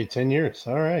 That'll be 10 years.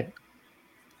 All right.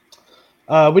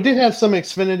 We did have some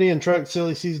Xfinity and Truck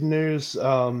Silly Season news.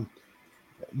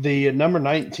 The number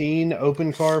 19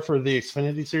 open car for the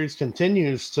Xfinity Series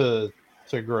continues to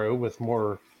grow with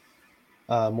more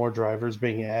drivers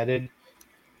being added.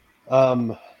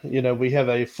 We have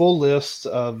a full list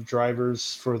of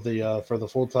drivers for the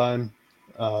full time.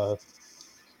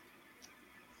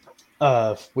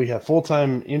 We have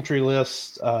full-time entry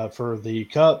lists for the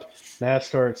Cup,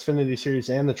 NASCAR, Xfinity Series,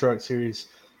 and the Truck Series,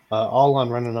 all on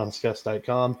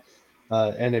runninonscuffs.com.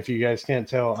 And if you guys can't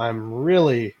tell, I'm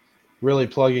really, really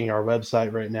plugging our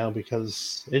website right now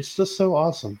because it's just so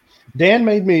awesome. Dan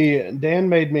made me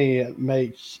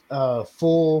make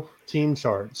full team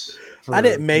charts. I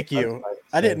didn't make you.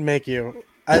 I didn't make you.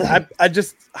 I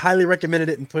just highly recommended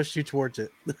it and pushed you towards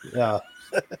it. Yeah.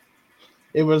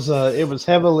 It was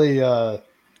heavily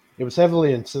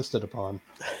insisted upon.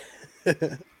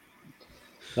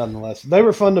 Nonetheless, they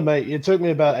were fun to make. It took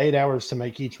me about 8 hours to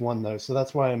make each one, though, so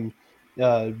that's why I'm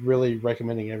really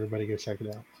recommending everybody go check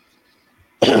it out.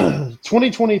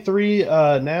 2023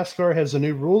 NASCAR has a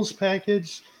new rules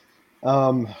package,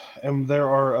 and there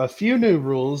are a few new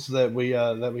rules that we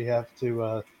have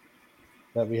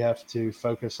to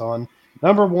focus on.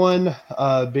 Number one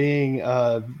being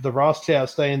the Ross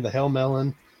Chastain, the Hell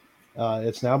Melon.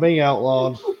 It's now being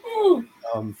outlawed.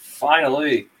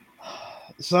 Finally.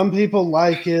 Some people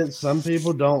like it. Some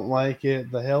people don't like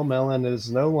it. The Hell Melon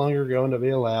is no longer going to be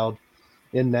allowed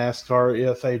in NASCAR.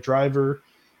 If a driver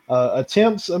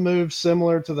attempts a move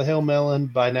similar to the Hell Melon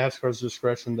by NASCAR's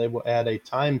discretion, they will add a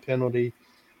time penalty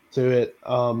to it.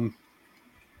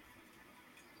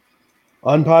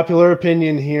 Unpopular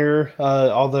opinion here,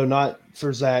 although not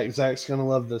for Zach. Zach's going to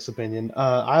love this opinion.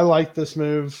 I like this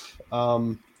move.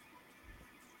 I'm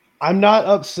not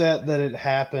upset that it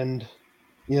happened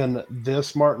in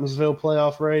this Martinsville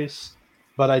playoff race,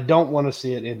 but I don't want to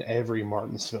see it in every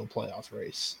Martinsville playoff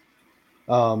race.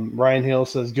 Ryan Hill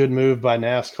says, good move by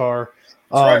NASCAR.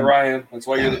 That's right, Ryan. That's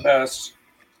why you're the best.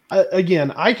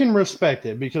 Again, I can respect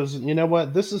it because you know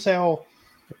what? This is how,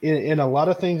 in a lot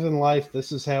of things in life,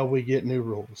 this is how we get new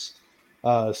rules.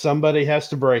 Somebody has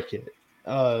to break it.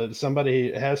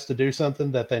 Somebody has to do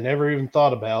something that they never even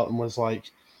thought about and was like,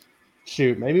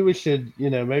 shoot, maybe we should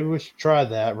try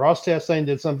that. Ross Chastain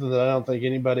did something that I don't think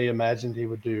anybody imagined he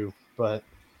would do. But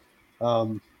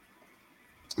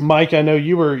Mike, I know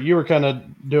you were kind of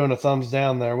doing a thumbs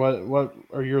down there. What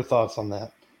are your thoughts on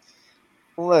that?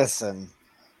 Listen,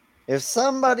 if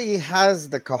somebody has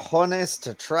the cojones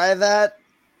to try that,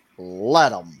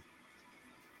 let them.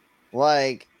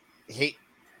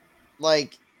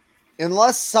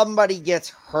 Unless somebody gets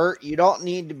hurt, you don't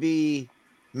need to be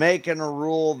making a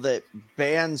rule that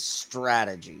bans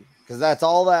strategy, because that's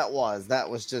all that was. That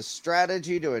was just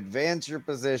strategy to advance your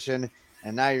position,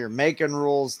 and now you're making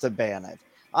rules to ban it.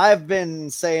 I've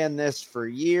been saying this for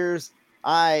years.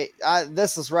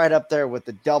 This is right up there with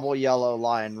the double yellow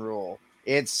line rule.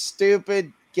 It's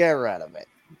stupid. Get rid of it.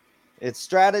 Its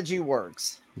strategy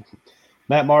works.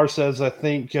 Matt Marr says, I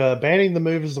think banning the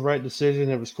move is the right decision.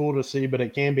 It was cool to see, but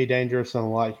it can be dangerous and a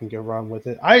lot can go wrong with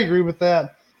it. I agree with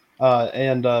that.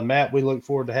 And Matt, we look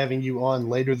forward to having you on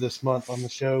later this month on the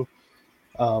show.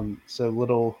 So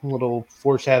little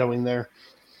foreshadowing there.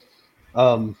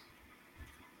 I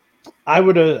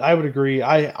would agree.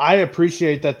 I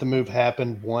appreciate that the move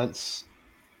happened once.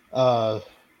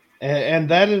 And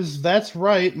that's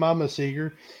right, Mama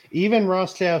Seeger. Even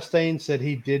Ross Chastain said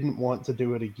he didn't want to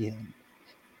do it again.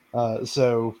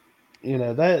 So,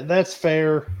 that's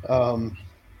fair.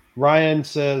 Ryan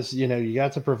says, you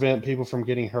got to prevent people from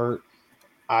getting hurt.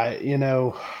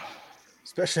 Especially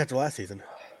after last season.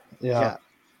 Yeah.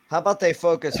 How about they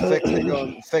focus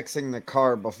fixing the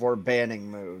car before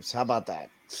banning moves? How about that?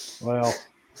 Well,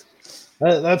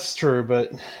 that's true,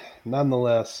 but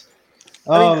nonetheless.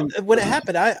 I mean, when it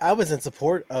happened, I was in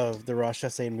support of the Ross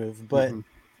Chastain move, but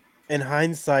in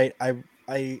hindsight, I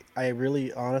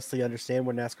really honestly understand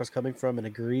where NASCAR's coming from and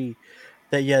agree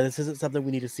that, this isn't something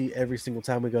we need to see every single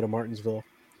time we go to Martinsville.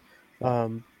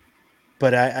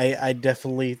 But I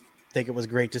definitely think it was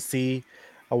great to see.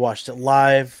 I watched it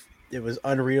live. It was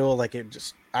unreal.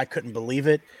 I couldn't believe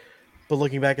it. But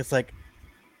looking back, it's like,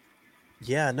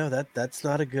 no, that's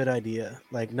not a good idea.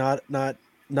 Not on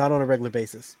a regular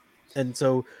basis. And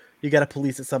so you got to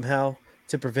police it somehow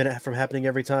to prevent it from happening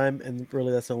every time. And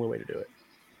really, that's the only way to do it.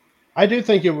 I do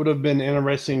think it would have been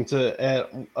interesting at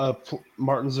a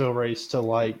Martinsville race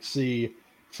to see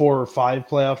 4 or 5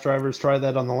 playoff drivers try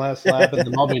that on the last lap and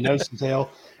then all be nose to tail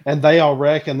and they all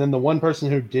wreck. And then the one person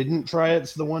who didn't try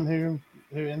it's the one who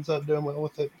ends up doing well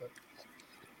with it.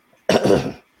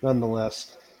 But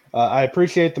nonetheless, I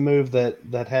appreciate the move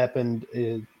that happened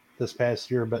this past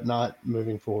year, but not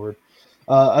moving forward.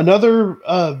 Another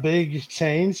big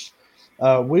change.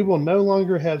 We will no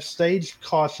longer have staged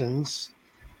cautions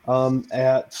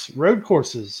at road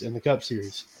courses in the Cup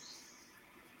Series.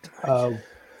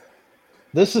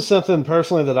 This is something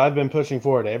personally that I've been pushing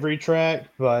for at every track,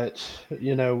 but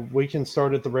we can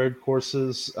start at the road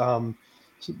courses.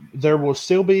 There will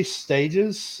still be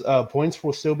stages. Points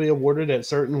will still be awarded at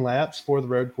certain laps for the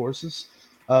road courses,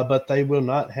 but they will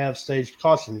not have staged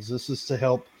cautions. This is to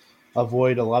help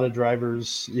avoid a lot of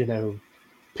drivers,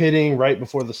 pitting right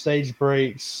before the stage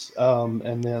breaks,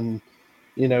 and then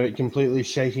it completely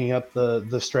shaking up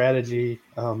the strategy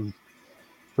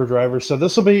for drivers. So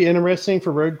this will be interesting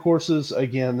for road courses.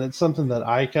 Again, that's something that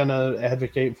I kind of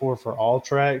advocate for all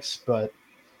tracks, but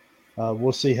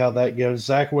we'll see how that goes.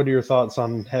 Zach, what are your thoughts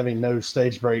on having no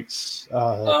stage breaks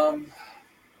for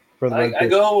the road I course?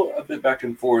 go a bit back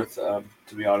and forth,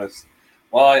 to be honest.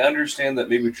 While I understand that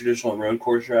maybe traditional road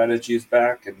course strategy is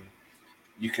back and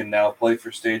you can now play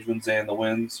for stage wins and the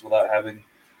wins without having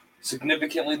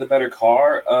significantly the better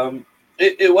car,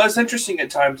 it was interesting at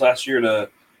times last year to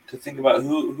think about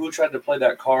who tried to play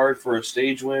that card for a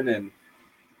stage win and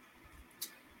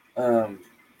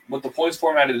with the points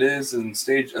format it is and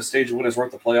a stage win is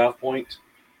worth the playoff point.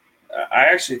 I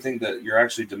actually think that you're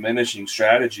actually diminishing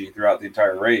strategy throughout the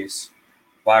entire race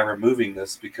by removing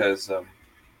this because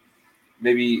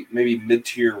maybe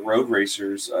mid-tier road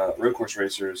course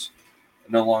racers,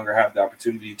 no longer have the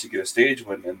opportunity to get a stage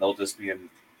win, and they'll just be in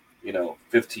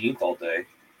 15th all day.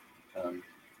 Um,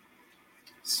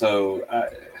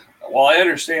 while I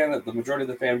understand that the majority of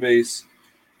the fan base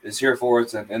is here for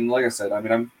it, and like I said, I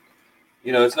mean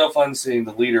it's no fun seeing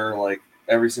the leader like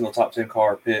every single top 10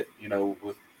 car pit,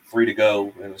 with 3 to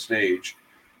go in a stage.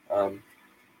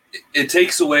 It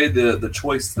takes away the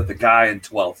choice that the guy in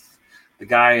 12th, the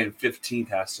guy in 15th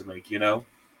has to make,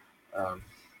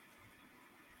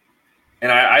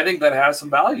 and I think that has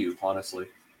some value, honestly.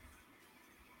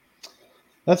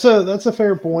 That's a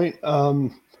fair point.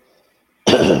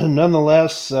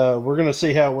 Nonetheless, we're going to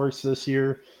see how it works this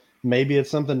year. Maybe it's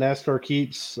something NASCAR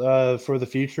keeps for the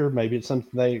future. Maybe it's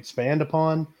something they expand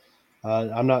upon.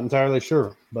 I'm not entirely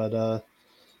sure, but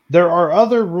there are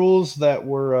other rules that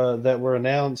were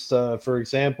announced. For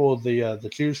example, the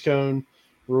choose cone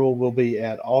rule will be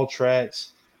at all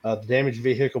tracks. The damaged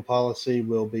vehicle policy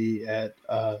will be at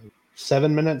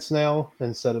 7 minutes now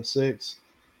instead of 6.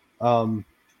 Um,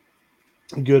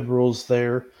 good rules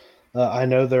there. I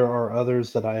know there are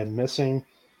others that I am missing,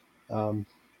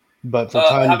 but for How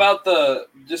time, about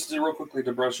just real quickly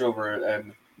to brush over it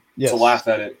and to yes. laugh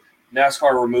at it,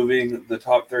 NASCAR removing the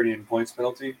top 30 in points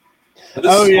penalty. But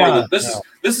Oh yeah, this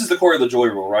is the core of the Joy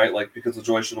rule, right? Like because the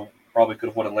Joy probably could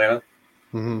have won Atlanta.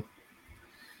 Mm-hmm.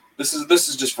 This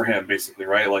is just for him, basically,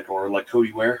 right? Like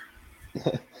Cody Ware.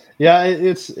 Yeah,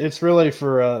 it's really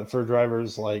for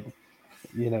drivers like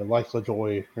like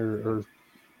LaJoy or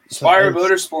Spire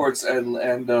Motorsports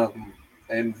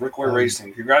and Rick Ware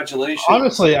Racing. Congratulations.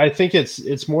 Honestly, I think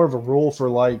it's more of a rule for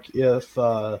like if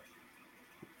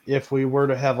we were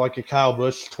to have like a Kyle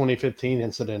Busch 2015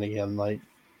 incident again, like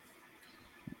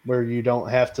where you don't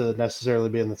have to necessarily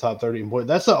be in the top 30 in point.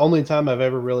 That's the only time I've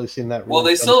ever really seen that rule.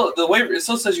 Well, the waiver it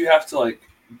still says you have to like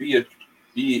be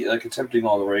like attempting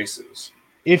all the races.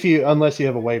 Unless you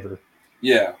have a waiver.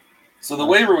 Yeah. So the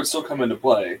waiver would still come into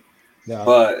play. Yeah.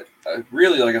 But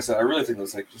really, like I said, I really think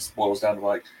this like just boils down to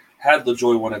like had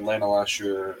LaJoy won Atlanta last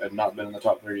year and not been in the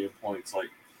top 30 in points, like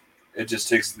it just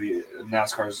takes the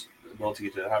NASCAR's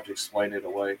ability to have to explain it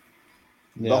away.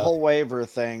 Yeah. The whole waiver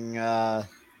thing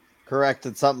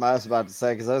corrected something I was about to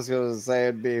say because I was going to say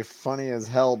it'd be funny as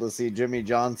hell to see Jimmy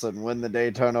Johnson win the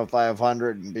Daytona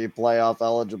 500 and be playoff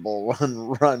eligible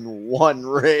run one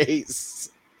race.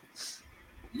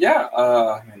 Yeah,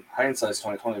 I mean hindsight's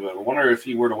 2020, but I wonder if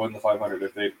he were to win the 500,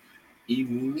 if they'd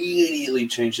immediately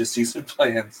change his season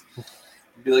plans.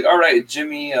 Be like, all right,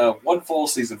 Jimmy, one full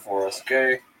season for us,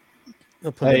 okay?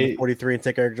 They'll put him in 43 and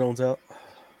take Eric Jones out.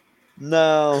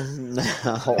 No.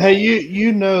 Hey,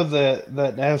 you know that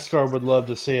NASCAR would love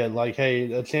to see it. Like,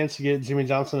 hey, a chance to get Jimmy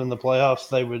Johnson in the playoffs,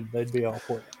 they'd be all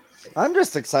for it. I'm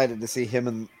just excited to see him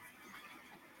and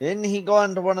didn't he go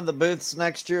into one of the booths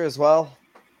next year as well?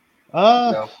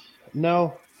 No.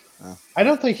 Oh. I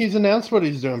don't think he's announced what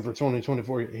he's doing for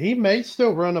 2024. He may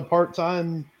still run a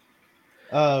part-time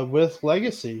with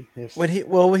Legacy. When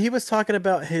he was talking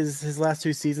about his last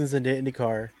 2 seasons in the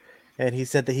IndyCar, and he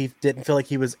said that he didn't feel like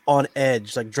he was on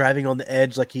edge, like driving on the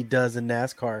edge like he does in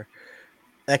NASCAR.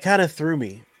 That kind of threw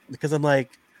me because I'm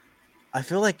like, I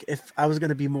feel like if I was going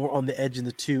to be more on the edge in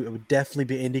the 2, it would definitely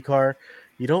be IndyCar.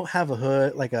 You don't have a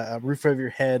hood, like a roof over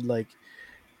your head. Like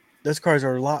those cars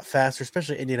are a lot faster,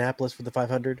 especially Indianapolis for the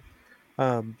 500.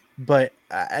 But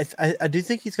I do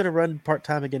think he's going to run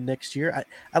part-time again next year.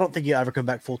 I don't think he'll ever come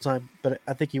back full-time, but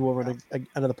I think he will run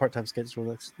another part-time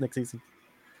schedule next season.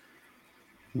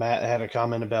 Matt had a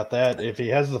comment about that. If he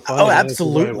has the fun,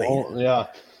 absolutely. Yeah.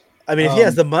 I mean, if he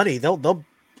has the money, they'll.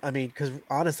 I mean, because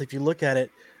honestly, if you look at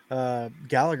it,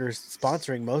 Gallagher's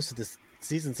sponsoring most of this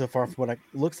season so far, from what it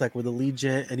looks like, with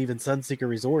Allegiant and even Sunseeker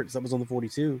Resorts that was on the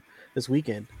 42 this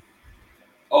weekend.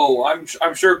 Oh, I'm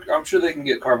sure they can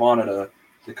get Carvana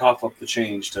to cough up the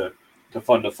change to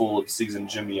fund a full season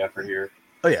Jimmy effort here.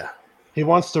 Oh yeah, he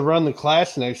wants to run the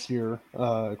Clash next year,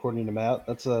 according to Matt.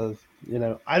 That's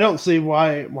I don't see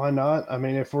why not. I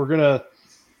mean, if we're gonna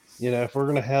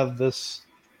have this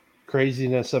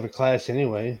craziness of a clash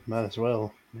anyway. Might as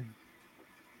well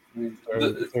I mean,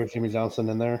 throw Jimmy Johnson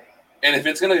in there. and if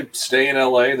it's gonna stay in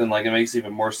LA, then like it makes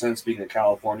even more sense being a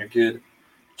California kid,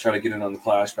 try to get in on the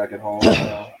Clash back at home.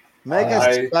 Make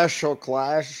a special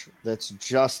Clash that's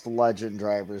just legend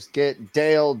drivers. Get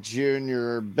Dale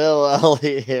Jr., Bill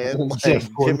Elliott, like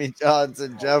Jimmy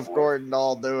Johnson, Jeff Gordon,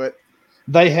 all do it.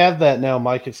 They have that now,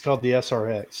 Mike. It's called the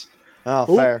SRX. Oh,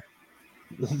 fair.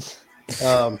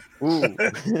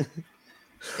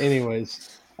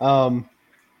 Anyways, a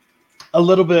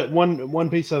little bit. One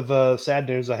piece of sad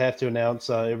news I have to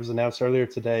announce. It was announced earlier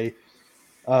today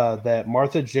that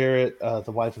Martha Jarrett,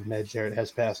 the wife of Ned Jarrett,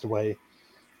 has passed away.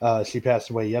 She passed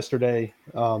away yesterday.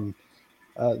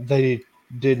 They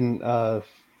didn't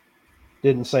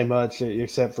say much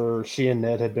except for she and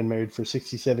Ned had been married for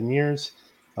 67 years,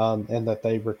 and that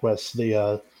they request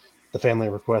the family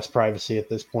requests privacy at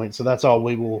this point. So that's all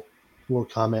we'll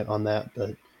comment on that.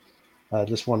 But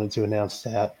just wanted to announce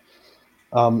that.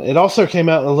 It also came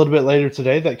out a little bit later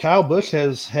today that Kyle Busch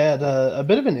has had a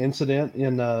bit of an incident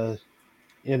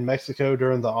in Mexico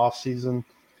during the off season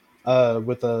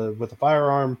with a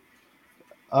firearm.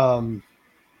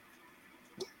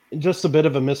 Just a bit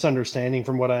of a misunderstanding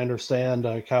from what I understand.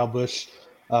 Kyle Busch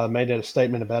made a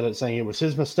statement about it saying it was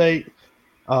his mistake.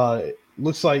 It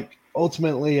looks like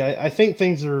ultimately, I think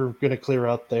things are going to clear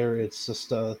up there. It's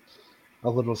just a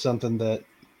little something that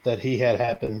he had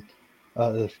happen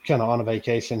kind of on a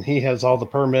vacation. He has all the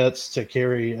permits to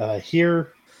carry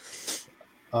here.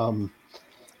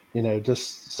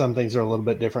 Just some things are a little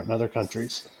bit different in other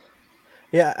countries.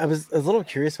 Yeah, I was a little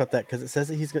curious about that because it says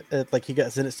that he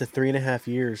got sentenced to 3.5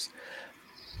 years,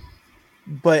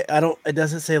 but it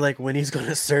doesn't say like when he's going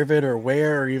to serve it or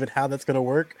where or even how that's going to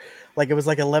work. Like it was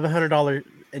like $1,100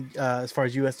 as far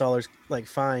as US dollars, like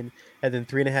fine, and then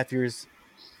 3.5 years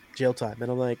jail time. And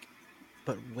I'm like,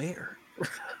 but where?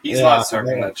 He's not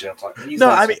serving that jail time.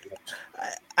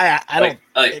 I don't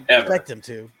expect ever. him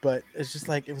to, but it's just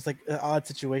like it was like an odd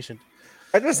situation.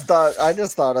 I just thought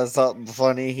of something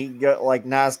funny.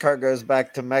 NASCAR goes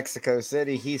back to Mexico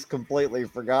City. He's completely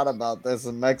forgot about this,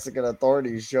 and Mexican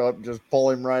authorities show up and just pull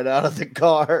him right out of the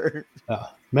car.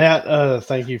 Matt,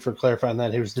 thank you for clarifying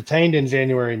that. He was detained in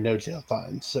January, no jail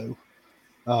time. So,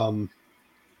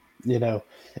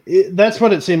 that's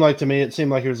what it seemed like to me. It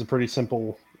seemed like it was a pretty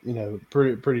simple,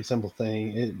 pretty simple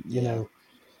thing.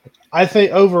 I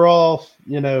think overall,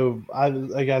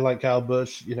 a guy like Kyle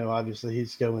Busch, obviously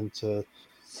he's going to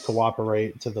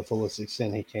cooperate to the fullest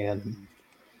extent he can.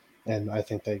 And I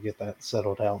think they get that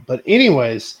settled out. But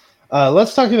anyways,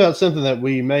 let's talk about something that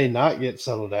we may not get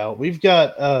settled out. We've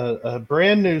got a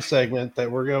brand new segment that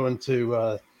we're going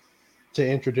to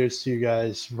introduce to you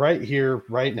guys right here,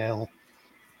 right now.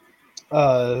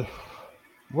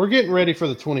 We're getting ready for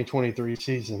the 2023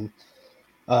 season.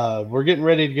 We're getting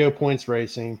ready to go points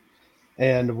racing.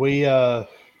 And we have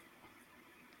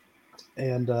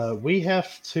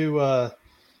to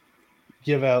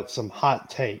give out some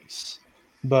hot takes,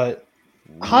 but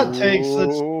hot takes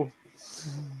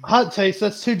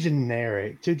that's too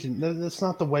generic. That's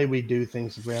not the way we do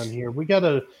things around here. We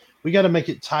gotta make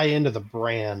it tie into the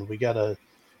brand. We gotta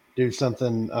do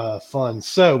something fun.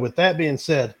 So with that being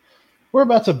said, we're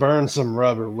about to burn some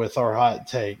rubber with our hot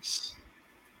takes.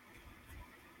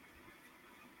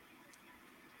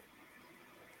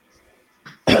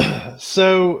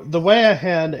 So the way I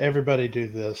had everybody do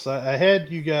this, I had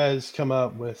you guys come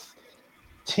up with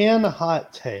 10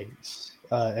 hot takes,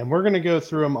 and we're going to go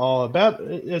through them all about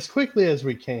as quickly as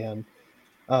we can.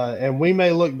 And we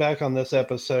may look back on this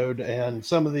episode, and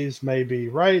some of these may be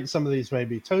right, some of these may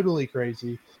be totally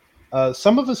crazy.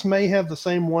 Some of us may have the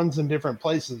same ones in different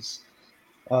places,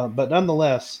 but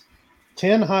nonetheless,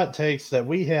 10 hot takes that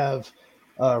we have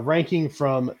ranking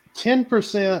from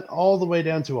 10% all the way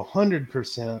down to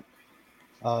 100%.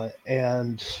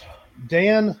 And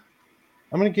Dan,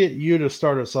 I'm going to get you to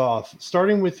start us off,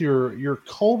 starting with your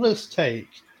coldest take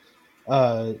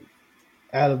out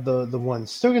of the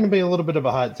ones. Still going to be a little bit of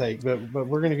a hot take, but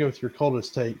we're going to go with your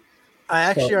coldest take. I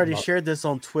actually already shared this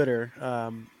on Twitter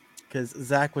because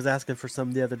Zach was asking for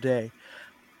some the other day.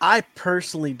 I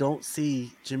personally don't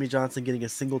see Jimmy Johnson getting a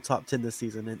single top 10 this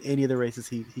season in any of the races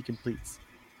he completes.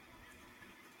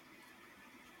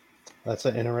 That's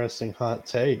an interesting hot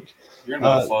take. You're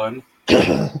no fun.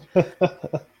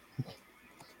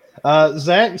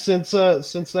 Zach, since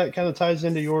that kind of ties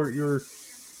into your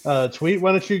tweet,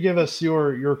 why don't you give us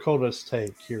your coldest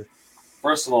take here?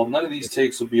 First of all, none of these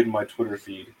takes will be in my Twitter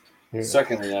feed. Yeah.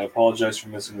 Secondly, I apologize for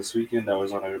missing this weekend. I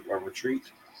was on a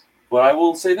retreat. But I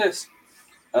will say this.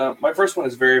 My first one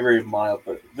is very, very mild,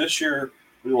 but this year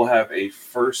we will have a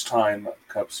first-time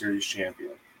Cup Series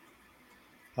champion.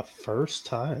 A first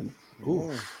time.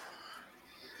 Ooh.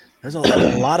 There's a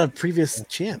lot of previous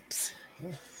champs.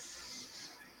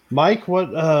 Mike,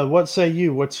 what say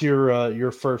you? What's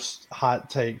your first hot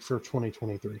take for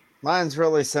 2023? Mine's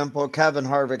really simple. Kevin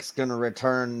Harvick's going to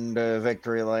return to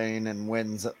victory lane and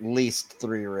wins at least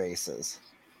 3 races.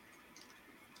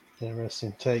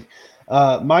 Interesting take.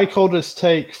 My coldest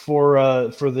take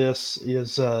for this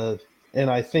is, and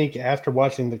I think after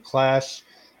watching the Clash,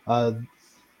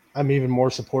 I'm even more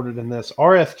supported in this.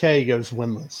 RFK goes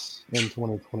winless in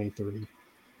 2023.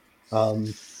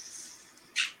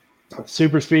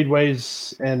 Super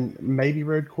speedways and maybe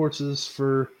road courses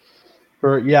for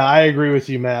yeah, I agree with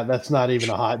you, Matt. That's not even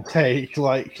a hot take.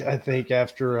 Like, I think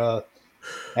after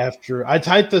I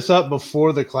typed this up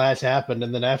before the Clash happened,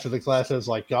 and then after the Clash I was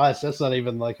like, gosh, that's not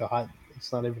even like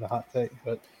it's not even a hot take,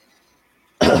 but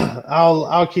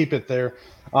I'll keep it there.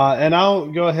 And I'll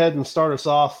go ahead and start us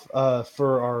off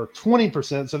for our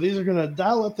 20%. So these are going to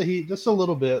dial up the heat just a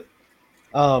little bit.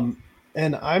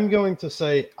 And I'm going to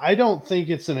say I don't think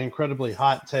it's an incredibly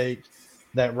hot take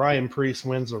that Ryan Preece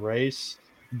wins a race.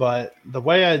 But the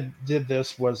way I did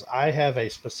this was I have a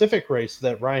specific race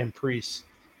that Ryan Preece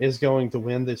is going to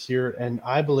win this year. And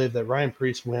I believe that Ryan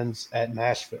Preece wins at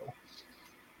Nashville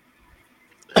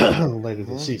later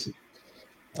this season.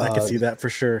 I can see that for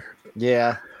sure.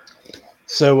 Yeah.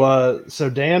 So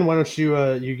Dan, why don't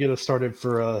you get us started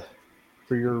for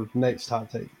your next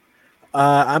hot take?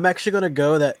 I'm actually going to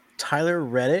go that Tyler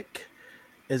Reddick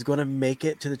is going to make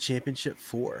it to the championship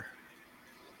 4.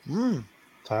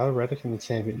 Tyler Reddick in the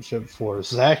championship 4.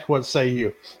 Zach, what say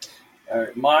you? All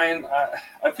right, mine.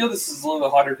 I feel this is a little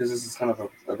bit hotter because this is kind of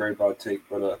a very broad take,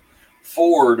 but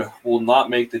Ford will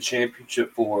not make the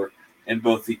championship 4 in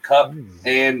both the Cup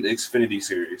and Xfinity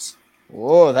Series.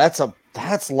 Whoa,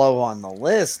 that's low on the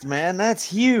list, man. That's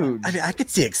huge. I mean, I could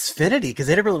see Xfinity because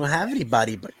they really don't have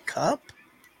anybody but Cup.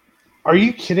 Are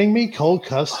you kidding me? Cole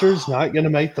Custer's not going to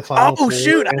make the final. Oh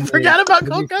shoot! I forgot about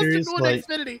Cole Custer going to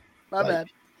Xfinity. My bad.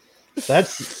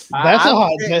 That's a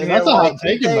hot take. That's a hot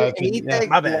take in my opinion. Yeah.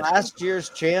 My bad. Last year's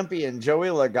champion Joey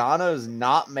Logano's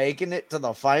not making it to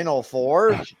the final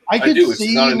 4. I could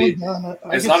see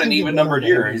it's not an even numbered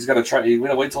year. He's got to try. He's got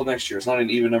to wait till next year. It's not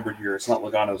an even numbered year. It's not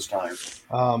Logano's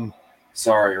time.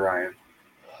 Sorry, Ryan.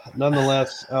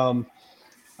 Nonetheless, all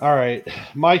right,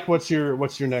 Mike. What's your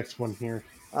next one here?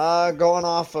 Going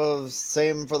off of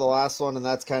same for the last one, and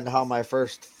that's kind of how my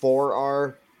first 4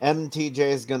 are. MTJ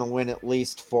is going to win at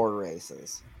least 4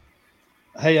 races.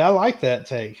 Hey, I like that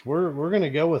take. We're going to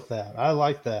go with that. I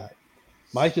like that.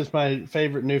 Mike is my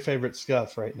new favorite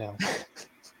scuff right now.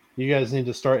 You guys need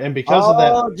to start. And because of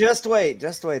that. Just wait.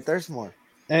 There's more.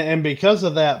 And because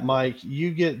of that, Mike,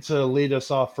 you get to lead us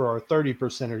off for our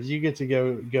 30%ers. You get to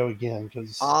go again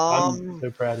because I'm so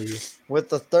proud of you. With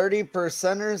the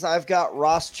 30%ers, I've got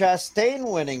Ross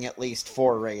Chastain winning at least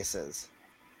 4 races.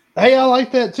 Hey, I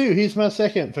like that too. He's my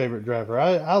second favorite driver.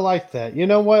 I like that. You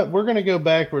know what? We're going to go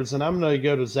backwards, and I'm going to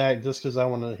go to Zach just because I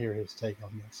want to hear his take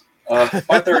on this.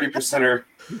 My 30%er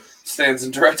stands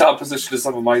in direct opposition to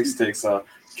some of Mike's takes.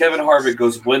 Kevin Harvick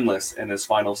goes winless in his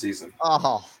final season.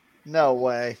 Oh, no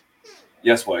way.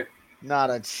 Yes way. Not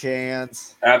a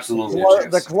chance. Absolutely a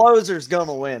chance. The closer's going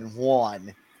to win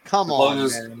 1. Come on,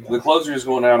 man. The closer is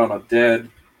going out on a dead,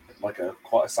 like a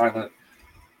silent,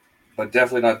 but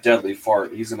definitely not deadly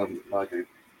fart. He's in a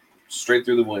straight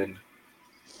through the wind.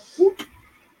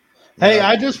 Hey,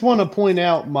 I just want to point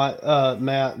out,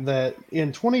 Matt, that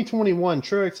in 2021,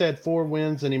 Truex had 4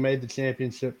 wins and he made the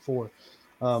championship 4.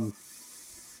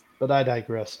 But I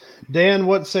digress. Dan,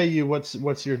 what say you?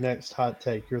 What's your next hot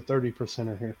take? Your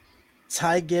 30%er here.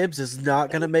 Ty Gibbs is not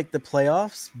going to make the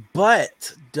playoffs,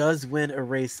 but does win a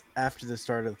race after the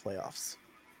start of the playoffs.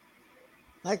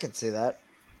 I can see that.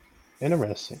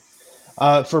 Interesting.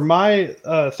 For my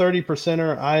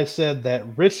 30%er, I said that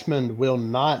Richmond will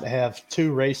not have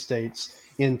 2 race dates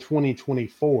in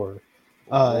 2024.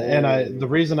 And the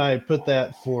reason I put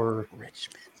that for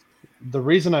Richmond. The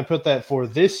reason I put that for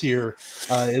this year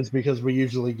is because we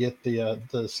usually get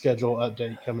the schedule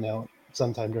update coming out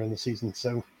sometime during the season.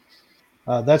 So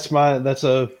that's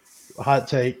a hot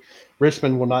take.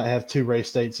 Richmond will not have 2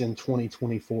 race dates in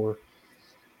 2024.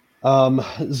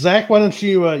 Zach, why don't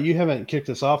you haven't kicked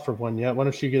us off for one yet. Why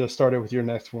don't you get us started with your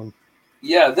next one?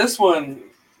 Yeah, this one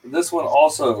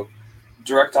also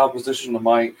direct opposition to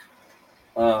Mike.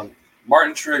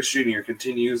 Martin Truex Jr.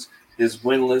 continues his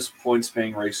winless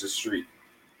points-paying races streak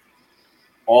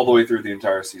all the way through the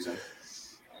entire season.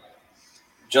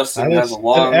 Justin has a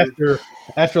long...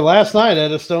 After last night, I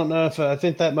just don't know if I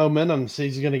think that momentum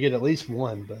he's going to get at least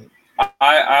one. But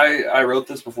I wrote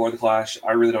this before the Clash.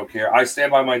 I really don't care. I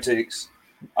stand by my takes.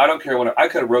 I don't care when I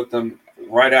could have wrote them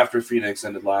right after Phoenix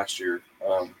ended last year.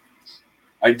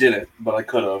 I didn't, but I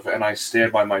could have, and I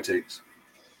stand by my takes.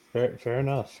 Fair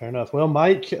enough. Fair enough. Well,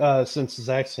 Mike, since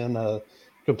Zach's in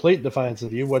complete defiance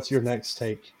of you, what's your next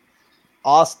take?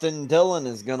 Austin Dillon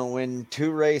is going to win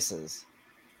 2 races.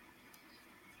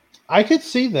 I could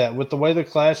see that with the way the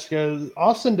Clash goes.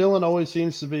 Austin Dillon always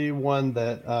seems to be one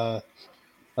that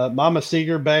Mama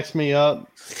Seeger backs me up.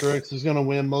 Truex is going to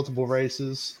win multiple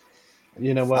races.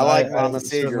 You know what? I like Mama I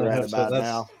Seeger certainly right hope so. about That's,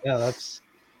 now. yeah, that's.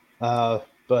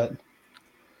 But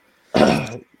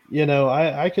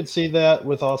I could see that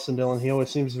with Austin Dillon. He always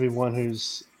seems to be one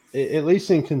who's at least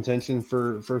in contention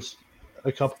for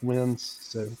a couple wins.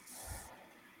 So,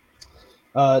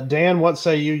 Dan, what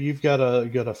say you? You've got a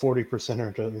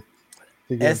 40%er to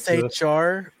give to us.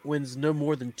 SHR wins no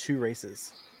more than 2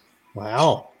 races.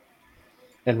 Wow.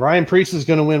 And Ryan Preece is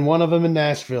going to win one of them in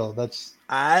Nashville. That's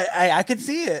I could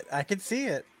see it. I could see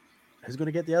it. Who's going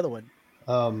to get the other one?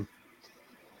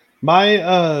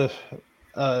 My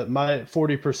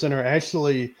 40%er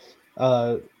actually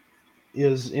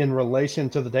is in relation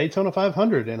to the Daytona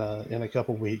 500 in a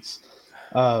couple weeks.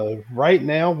 Right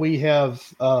now we have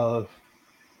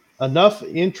enough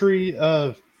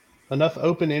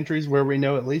open entries where we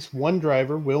know at least one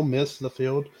driver will miss the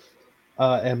field.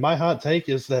 And my hot take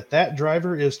is that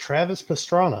driver is Travis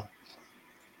Pastrana.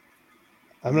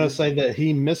 I'm going to say that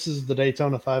he misses the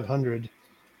Daytona 500,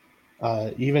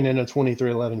 even in a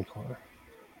 2311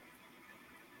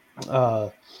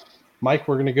 car. Mike,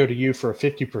 we're going to go to you for a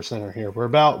 50%er here.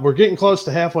 We're getting close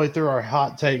to halfway through our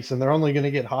hot takes, and they're only going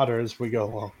to get hotter as we go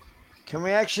along. Can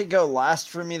we actually go last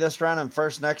for me this round and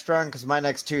first next round? Because my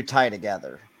next 2 tie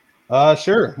together.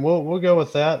 Sure. We'll go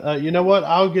with that. You know what?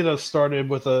 I'll get us started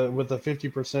with a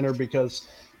 50%er because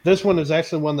this one is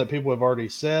actually one that people have already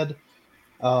said.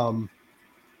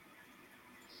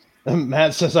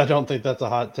 Matt says I don't think that's a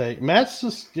hot take. Matt's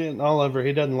just getting all over.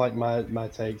 He doesn't like my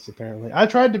takes apparently. I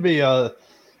tried to be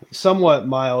somewhat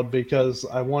mild because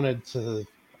I wanted to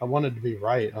be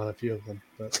right on a few of them,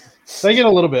 but they get a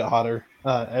little bit hotter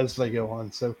as they go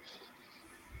on. So.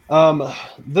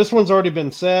 This one's already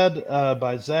been said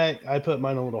by Zach. I put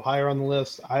mine a little higher on the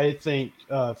list. I think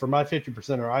for my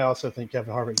 50%er, I also think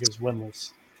Kevin Harvick goes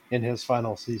winless in his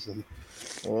final season.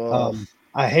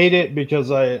 I hate it because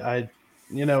I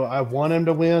want him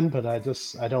to win, but I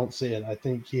don't see it. I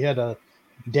think he had a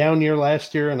down year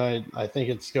last year, and I think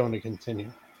it's going to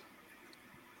continue.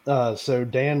 So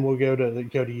Dan, we'll go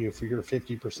to you for your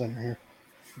 50%er here.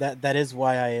 That is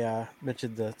why I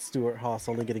mentioned the Stewart Haas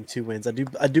only getting 2 wins. I do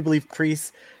believe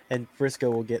Preece and Briscoe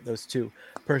will get those 2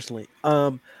 personally.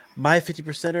 My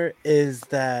 50%er is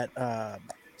that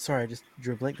sorry, I just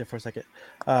drew a blank there for a second.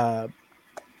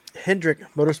 Hendrick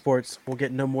Motorsports will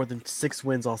get no more than 6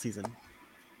 wins all season.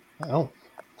 Oh,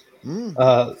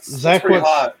 Zach, pretty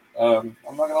hot. I'm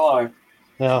not gonna lie.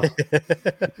 Yeah.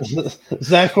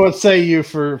 Zach, what say you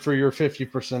for your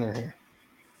 50%er here?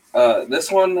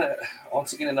 This one,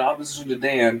 once again, in opposition to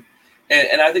Dan,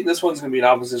 and I think this one's going to be in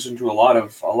opposition to a lot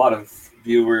of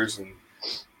viewers and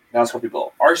NASCAR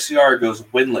people. RCR goes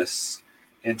winless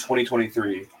in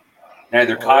 2023.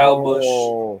 Neither Kyle Busch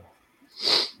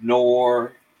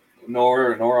nor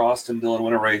Austin Dillon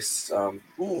win a race.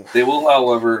 They will,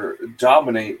 however,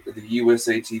 dominate the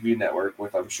USA TV network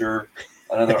with, I'm sure,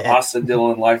 another Austin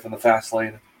Dillon Life in the Fast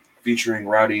Lane featuring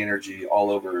Rowdy Energy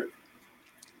all over it.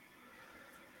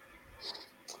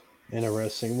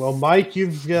 Interesting. Well, Mike,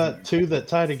 you've got 2 that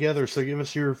tie together, so give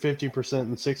us your 50%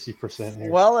 and 60% here.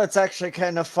 Well, it's actually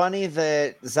kind of funny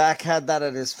that Zach had that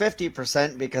at his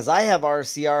 50% because I have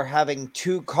RCR having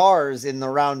 2 cars in the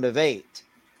round of 8.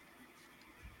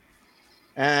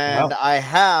 And wow. I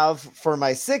have, for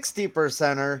my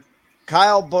 60%er,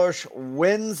 Kyle Busch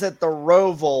wins at the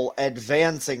Roval,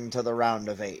 advancing to the round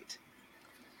of 8.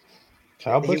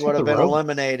 Kyle Busch would have been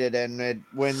eliminated, and it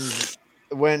wins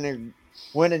winning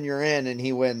you're in, and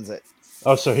he wins it.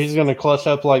 Oh, so he's going to clutch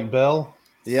up like Bell?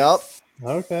 Yep.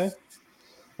 Okay.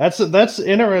 That's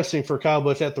interesting for Kyle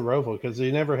Busch at the Roval because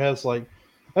he never has I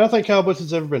don't think Kyle Busch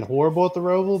has ever been horrible at the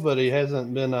Roval, but he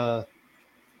hasn't been man.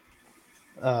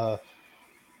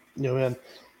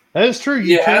 That is true.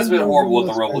 He has been horrible at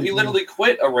the Roval. He literally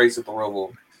quit a race at the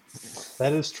Roval.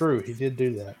 That is true. He did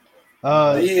do that.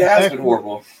 He has been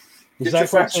horrible. Get your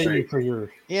facts straight.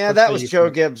 That was Joe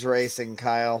Gibbs Racing,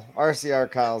 Kyle.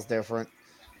 RCR Kyle's different.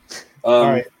 All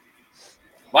right.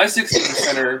 My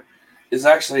 60%er is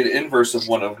actually the inverse of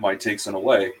one of my takes in a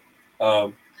way.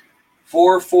 4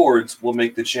 Fords will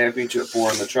make the championship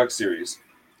 4 in the Truck Series.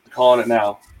 I'm calling it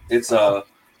now. It's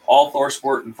All Thor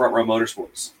Sport and Front Row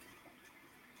Motorsports.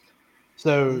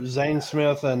 So Zane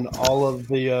Smith and all of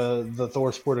the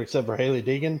Thor Sport except for Haley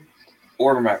Deegan.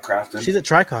 Or Matt Crafton. She's at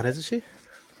Tricon, isn't she?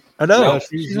 Oh no, No,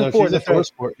 she's in Ford. She's a That's Thor right.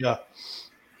 Sport. Yeah.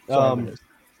 Sorry,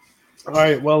 All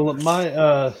right. Well,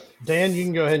 my Dan, you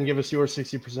can go ahead and give us your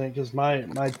 60% because my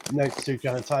next two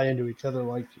kind of tie into each other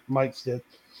like Mike's did.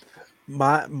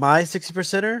 my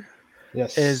 60%er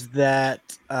Yes. is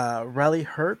that Riley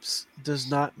Herbst does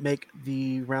not make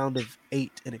the round of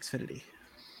 8 in Xfinity.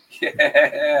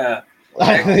 Yeah.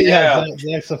 yeah.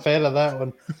 Zach's a fan of that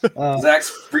one. Zach's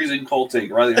freezing cold take.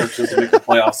 Riley Herbst doesn't make the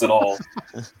playoffs at all.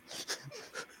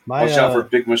 Watch out for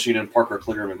Big Machine and Parker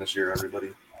Kligerman this year,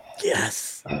 everybody.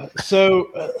 Yes. So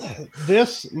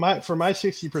for my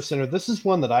 60%er, this is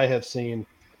one that I have seen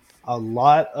a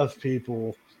lot of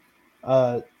people.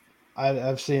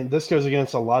 I've seen this goes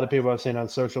against a lot of people I've seen on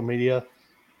social media,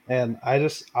 and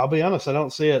I'll be honest, I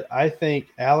don't see it. I think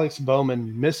Alex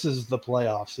Bowman misses the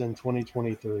playoffs in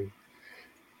 2023.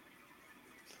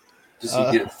 Does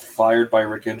he get fired by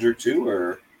Rick Hendrick too,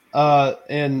 or?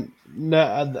 And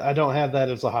no, I don't have that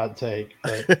as a hot take,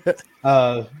 but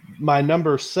my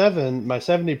number 7, my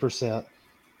 70%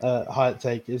 hot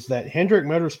take is that Hendrick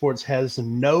Motorsports has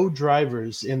no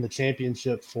drivers in the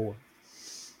championship 4.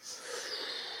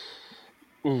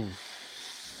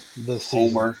 This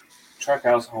Homer,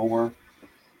 Trackhouse Homer.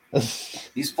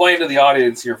 He's playing to the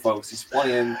audience here, folks. He's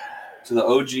playing to the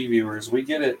OG viewers. We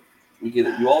get it.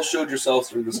 You all showed yourselves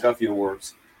through the Scuffy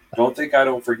Awards. Don't think I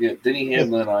don't forget. Denny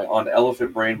Hamlin and I on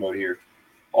elephant brain mode here.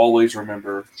 Always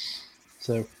remember.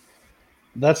 So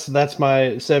that's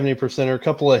my 70%. A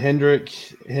couple of Hendrick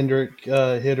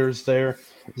hitters there.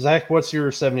 Zach, what's your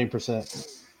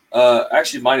 70%?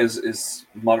 Actually, mine is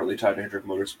moderately tied to Hendrick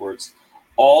Motorsports.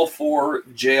 All 4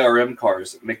 JRM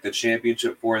cars make the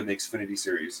championship 4 in the Xfinity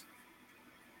Series.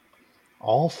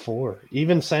 All 4,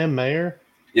 even Sam Mayer.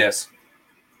 Yes.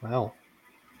 Wow.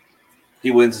 He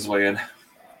wins his way in.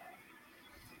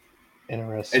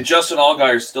 Interesting. And Justin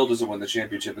Allgaier still doesn't win the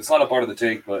championship. It's not a part of the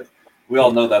take, but we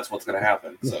all know that's what's going to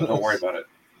happen. So don't worry about it.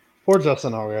 Poor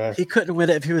Justin Allgaier. He couldn't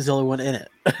win it if he was the only one in it.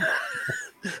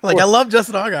 I love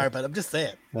Justin Allgaier, but I'm just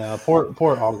saying. Yeah, poor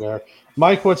Allgaier.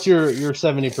 Mike, what's your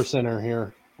 70%er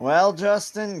here? Well,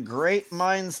 Justin, great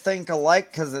minds think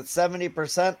alike because at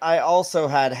 70%, I also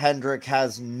had Hendrick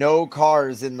has no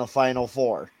cars in the Final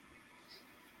 4.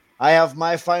 I have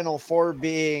my Final 4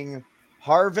 being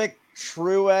Harvick,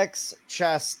 Truex,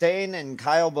 Chastain, and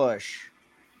Kyle Busch.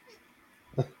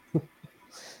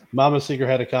 Mama Seeker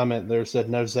had a comment there, said,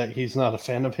 no, Zach, he's not a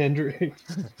fan of Hendrick.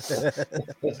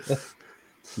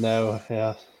 No,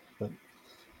 yeah. But,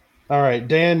 all right,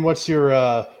 Dan, what's your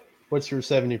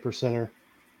 70%er?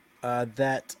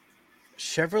 That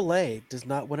Chevrolet does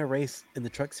not win a race in the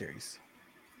Truck Series.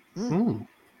 You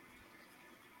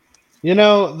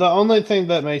know, the only thing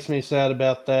that makes me sad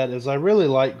about that is I really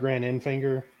like Grant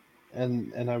Enfinger,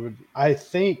 and I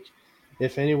think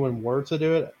if anyone were to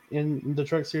do it in the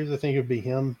Truck Series, I think it would be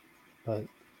him. But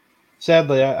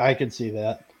sadly, I could see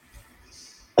that.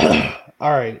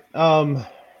 All right.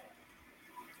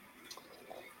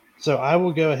 So I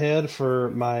will go ahead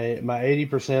for my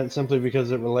 80% simply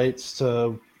because it relates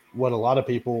to what a lot of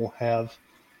people have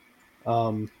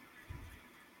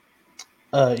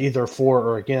either for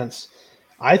or against.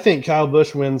 I think Kyle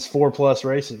Busch wins 4+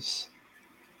 races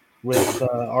with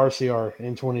RCR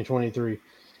in 2023.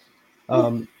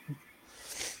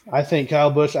 I think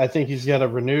Kyle Busch. I think he's got a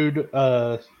renewed,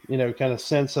 kind of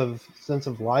sense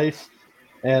of life,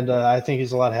 and I think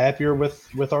he's a lot happier with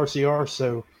RCR.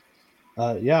 So,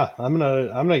 yeah, I'm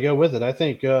gonna go with it. I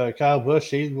think Kyle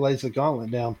Busch, he lays the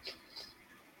gauntlet down.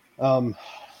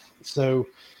 So,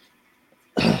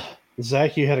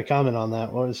 Zach, you had a comment on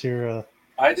that. What was your?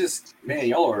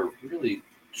 Y'all are really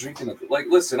drinking.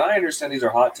 Listen, I understand these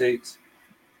are hot takes.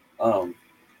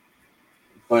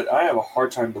 But I have a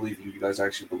hard time believing you guys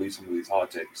actually believe some of these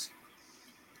hot takes.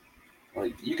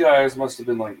 Like, you guys must have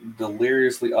been,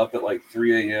 deliriously up at,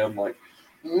 3 a.m.,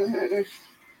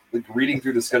 reading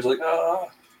through the schedule,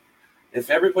 if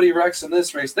everybody wrecks in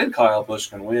this race, then Kyle Busch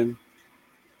can win.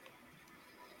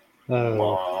 Come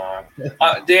on.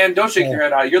 Dan, don't shake your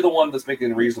head. You're the one that's making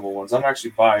the reasonable ones. I'm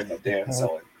actually buying what Dan's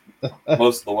selling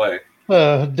most of the way.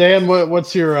 Dan,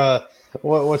 what's your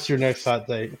next hot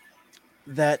take?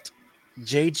 That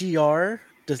JGR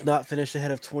does not finish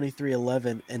ahead of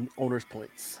 2311 in owners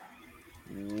points.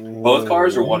 Both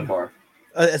cars or one car?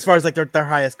 As far as their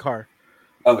highest car.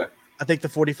 Okay. I think the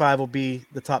 45 will be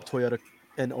the top Toyota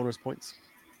in owners points.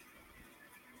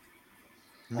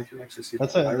 I can actually see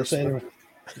that's that.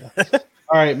 it.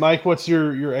 All right, Mike, what's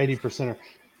your 80%er?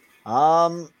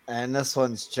 And this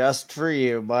one's just for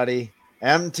you, buddy.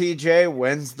 MTJ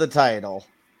wins the title.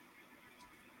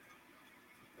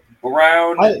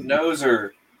 Brown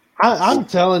noser. I'm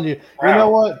telling you, Wow. you know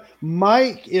what?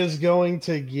 Mike is going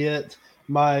to get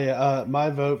my my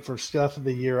vote for Scuff of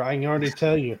the Year. I can already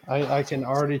tell you. I can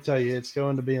already tell you it's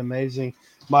going to be amazing.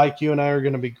 Mike, you and I are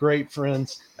going to be great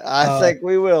friends. I think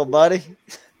we will, buddy.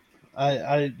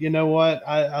 You know what?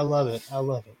 I love it. I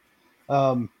love it.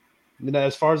 You know,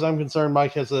 as far as I'm concerned,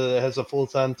 Mike has a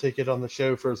full-time ticket on the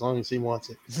show for as long as he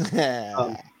wants it.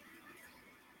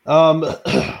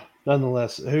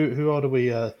 Nonetheless, who ought to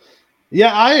we?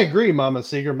 Yeah, I agree, Mama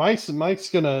Seeger. Mike's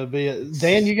gonna be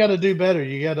Dan. You got to do better.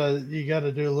 You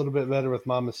gotta do a little bit better with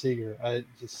Mama Seeger.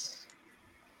 It's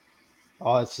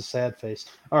a sad face.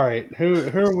 All right, who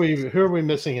are we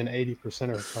missing an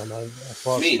 80%er from? I've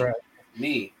lost track.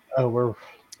 Me. Oh, we're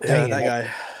that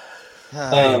guy.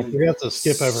 We have to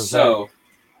skip over So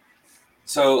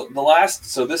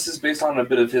this is based on a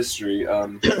bit of history,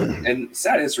 and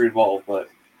sad history involved. But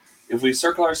if we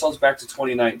circle ourselves back to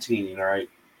 2019, all right,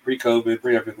 pre-COVID,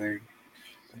 pre-everything,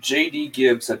 J.D.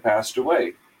 Gibbs had passed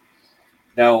away.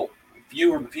 Now,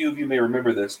 few of you may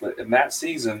remember this, but in that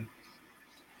season,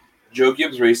 Joe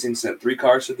Gibbs Racing sent 3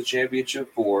 cars to the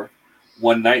championship 4,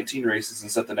 won 19 races,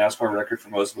 and set the NASCAR record for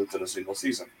most wins in a single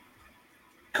season.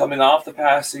 Coming off the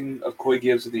passing of Coy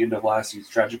Gibbs at the end of last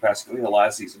season, tragic passing at the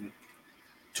last season,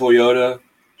 Toyota,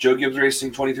 Joe Gibbs Racing,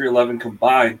 2311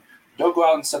 combined, don't go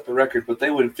out and set the record, but they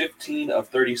win 15 of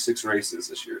 36 races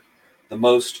this year, the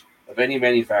most of any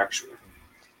manufacturer.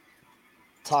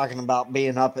 Talking about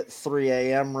being up at 3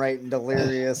 a.m. writing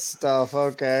delirious stuff.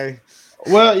 Okay.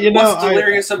 Well, you know, what's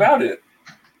delirious about it?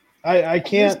 I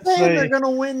can't say they're going to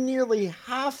win nearly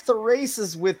half the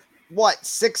races with what,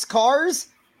 6 cars?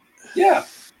 Yeah.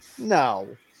 No.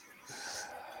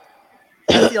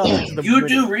 You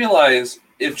do realize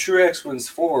if Truex wins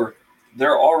 4,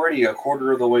 they're already a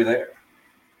quarter of the way there.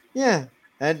 Yeah,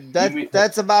 and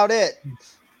that's about it.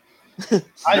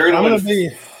 I'm going to be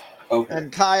okay.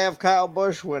 And Kyle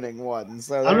Busch winning 1.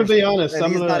 So I'm going to be honest.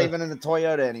 He's not even in a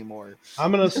Toyota anymore.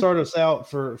 I'm going to start us out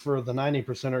for the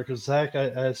 90%er because Zach,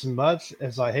 as much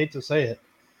as I hate to say it,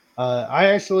 I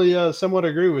actually somewhat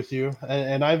agree with you,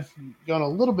 and I've gone a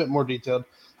little bit more detailed.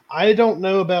 I don't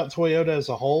know about Toyota as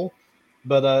a whole,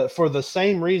 but for the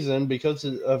same reason, because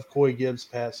of Coy Gibbs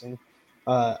passing,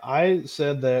 I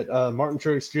said that Martin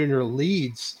Truex Jr.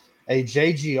 leads a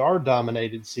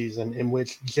JGR-dominated season in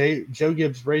which Joe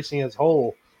Gibbs Racing as a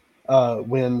whole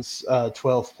wins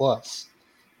 12 plus.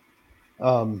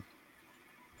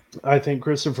 I think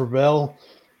Christopher Bell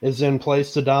is in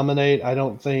place to dominate. I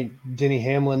don't think Denny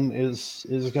Hamlin is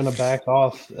going to back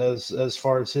off as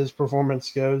far as his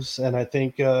performance goes, and I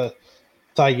think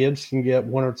Ty Gibbs can get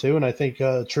 1 or 2, and I think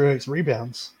Truex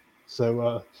rebounds.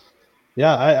 So,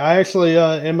 yeah, I actually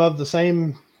am of the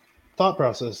same thought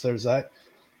process there, Zach.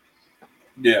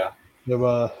 Yeah.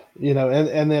 So, you know,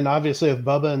 and then obviously if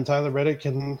Bubba and Tyler Reddick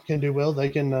can do well, they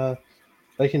can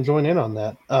join in on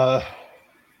that.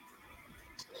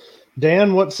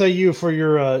 Dan, what say you for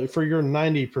your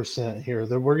 90% here?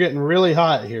 That we're getting really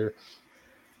hot here.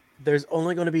 There's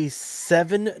only going to be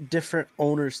 7 different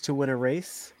owners to win a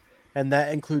race, and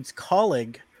that includes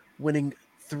Colleague winning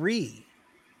 3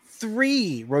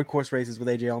 road course races with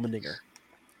AJ Allmendinger.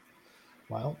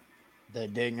 Wow, the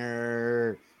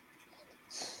Dinger.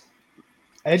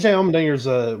 AJ Allmendinger's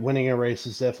winning a race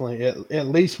is definitely at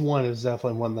least one is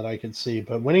definitely one that I can see,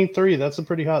 but winning 3, that's a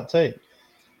pretty hot take.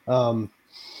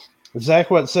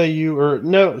 Zach, what say you? Or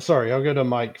no, sorry, I'll go to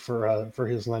Mike for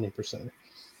his 90%.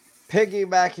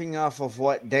 Piggybacking off of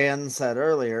what Dan said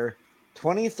earlier,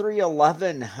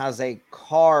 2311 has a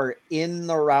car in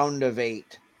the round of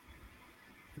 8.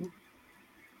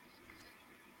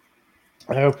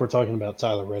 I hope we're talking about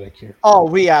Tyler Reddick here. Oh,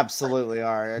 we absolutely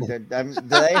are. Do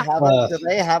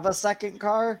they have a second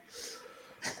car?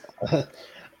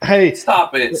 Hey,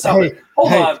 stop it!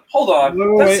 Hold on.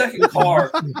 That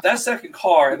second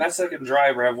car, and that second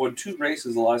driver have won 2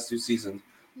 races the last 2 seasons.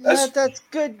 That's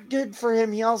good for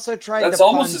him. He also tried. That's to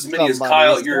almost as many as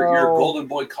Kyle. Your golden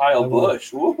boy Kyle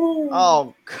Busch. Woo-hoo.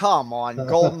 Oh, come on,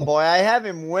 golden boy! I have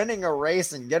him winning a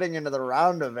race and getting into the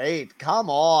round of 8. Come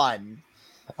on.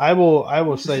 I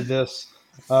will say this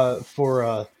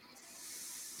for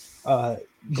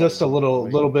just a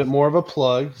little bit more of a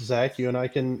plug. Zach, you and I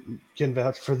can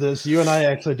vouch for this. You and I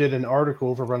actually did an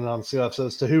article for Runnin On Scuffs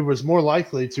as to who was more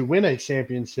likely to win a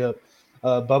championship,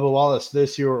 Bubba Wallace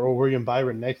this year or William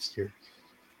Byron next year.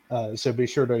 So be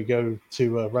sure to go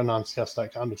to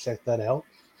runninonscuffs.com to check that out.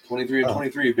 23 and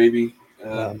 23, baby.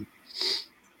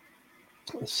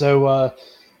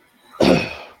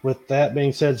 with that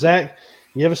being said, Zach,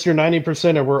 give us your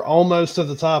 90%, and we're almost to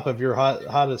the top of your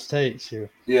hottest takes here.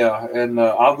 Yeah, and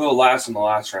I'll go last in the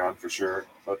last round for sure.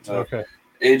 But Okay.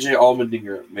 AJ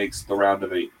Allmendinger makes the round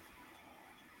of 8.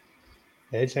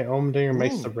 AJ Allmendinger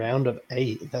makes the round of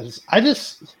 8.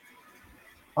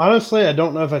 Honestly, I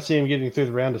don't know if I see him getting through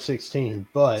the round of 16,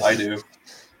 but I do.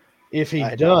 if he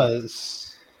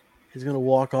does, he's going to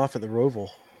walk off at the Roval.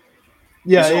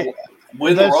 Yeah,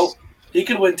 win the rope. He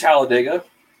could win Talladega.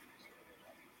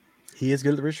 He is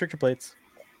good at the restrictor plates,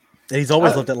 and he's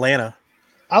always loved Atlanta.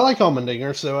 I like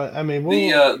Allmendinger, so I mean,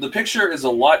 the picture is a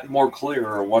lot more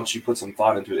clearer once you put some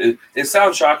thought into it. It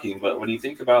sounds shocking, but when you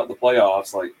think about the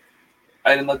playoffs,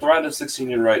 the round of 16,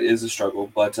 you're right, is a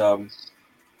struggle, but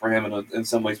for him in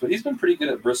some ways. But he's been pretty good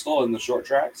at Bristol and the short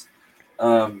tracks,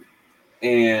 and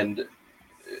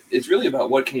it's really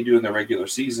about what can you do in the regular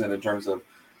season in terms of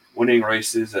winning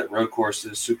races at road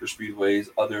courses, super speedways,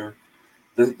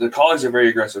 The colleagues are a very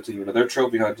aggressive team. They're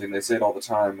trophy hunting. They say it all the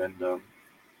time, and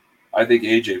I think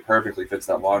AJ perfectly fits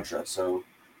that mantra. So,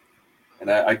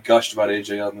 and I gushed about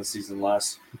AJ on the season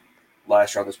last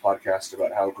year on this podcast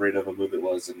about how great of a move it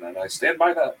was, and I stand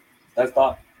by that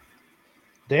thought.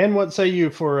 Dan, what say you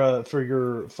for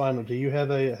your final? Do you have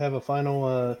a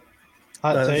final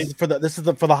hot take? This is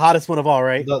for the hottest one of all,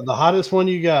 right? The hottest one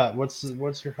you got. What's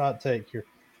your hot take here?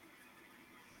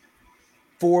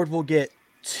 Ford will get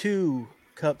 2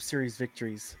 Cup Series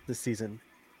victories this season.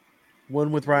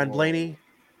 One with Ryan Blaney,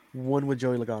 one with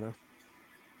Joey Logano.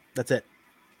 That's it.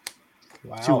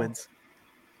 Wow. 2 wins.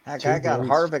 Heck, I got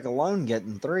Harvick alone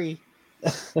getting 3.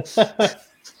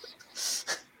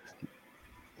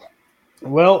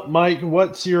 Well, Mike,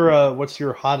 what's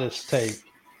your hottest take?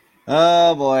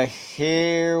 Oh boy,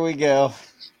 here we go.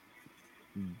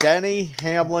 Denny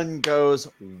Hamlin goes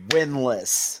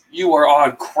winless. You are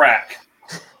on crack.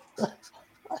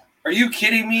 Are you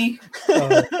kidding me?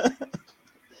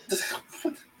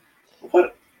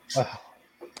 What?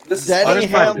 Denny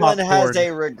Hamlin has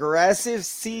a regressive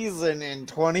season in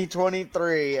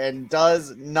 2023 and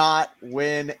does not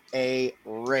win a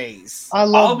race.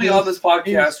 I'll be on this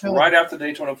podcast right after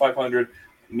Daytona 500.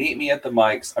 Meet me at the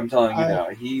mics. I'm telling you now.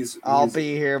 I'll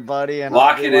be here, buddy. And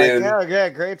lock it in. Oh, yeah,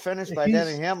 great finish by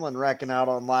Denny Hamlin, wrecking out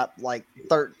on lap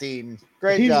 13.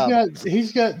 Great job.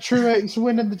 He's got Truex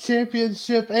winning the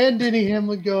championship and Denny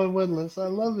Hamlin going winless. I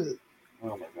love it.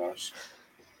 Oh my gosh.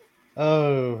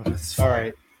 Oh, all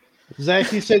right.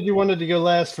 Zach, you said you wanted to go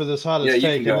last for this hottest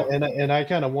take, and I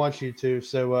kind of want you to.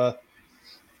 So,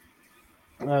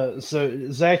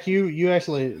 so Zach, you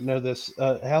actually know this.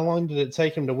 How long did it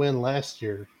take him to win last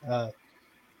year?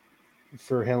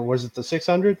 For him, was it the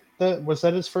 600? Was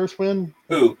that his first win?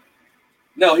 Who?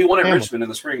 No, he won at Richmond in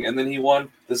the spring, and then he won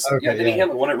this.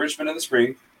 Hamlin won at Richmond in the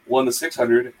spring, won the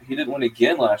 600. He didn't win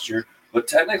again last year, but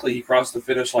technically he crossed the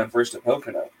finish line first at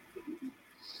Pocono.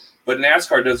 But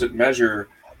NASCAR doesn't measure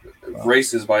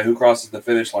races by who crosses the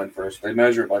finish line first. They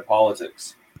measure it by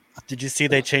politics. Did you see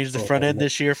they changed the front end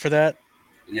this year for that?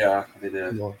 Yeah, they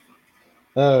did.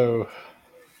 Oh.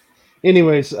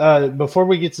 Anyways, before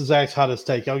we get to Zach's hottest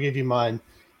take, I'll give you mine.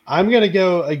 I'm going to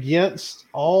go against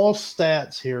all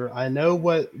stats here. I know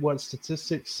what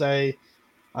statistics say.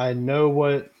 I know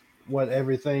what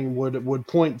everything would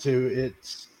point to.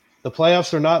 It's the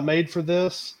playoffs are not made for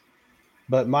this.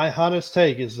 But my hottest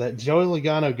take is that Joey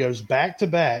Logano goes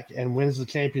back-to-back and wins the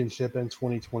championship in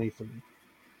 2023.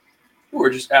 We're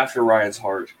just after Ryan's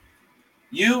heart.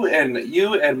 You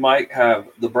and Mike have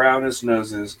the brownest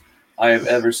noses I have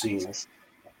ever seen.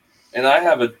 And I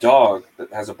have a dog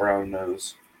that has a brown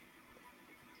nose.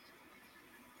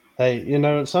 Hey,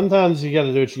 sometimes you got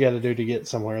to do what you got to do to get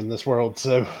somewhere in this world.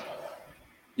 So,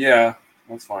 yeah,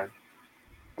 that's fine.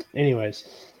 Anyways,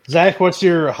 Zach, what's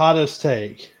your hottest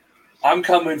take? I'm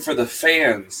coming for the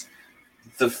fans.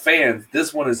 The fans.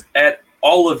 This one is at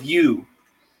all of you,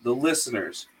 the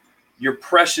listeners. Your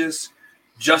precious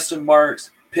Justin Marks,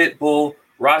 Pitbull,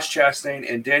 Ross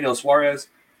Chastain, and Daniel Suarez.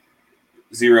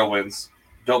 0 wins.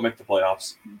 Don't make the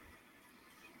playoffs.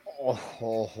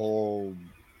 Oh,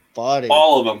 buddy.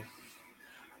 All of them.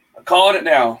 I'm calling it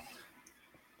now.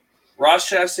 Ross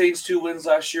Chastain's 2 wins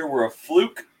last year were a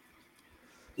fluke.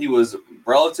 He was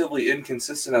relatively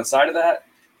inconsistent outside of that.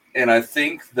 And I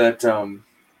think that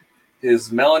his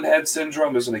melon head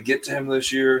syndrome is going to get to him this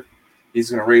year. He's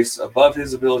going to race above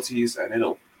his abilities,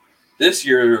 and this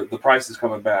year the price is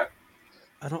coming back.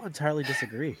 I don't entirely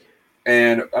disagree.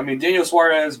 And I mean, Daniel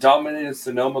Suarez dominated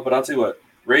Sonoma, but I'll tell you what: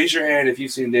 raise your hand if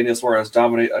you've seen Daniel Suarez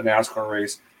dominate a NASCAR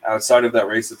race outside of that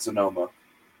race at Sonoma.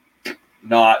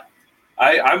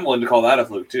 I'm willing to call that a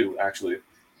fluke too, actually.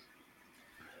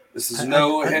 This is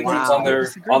no hindrance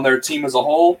wow. on their team as a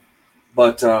whole,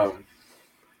 but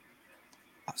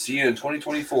see you in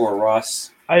 2024,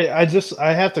 Ross.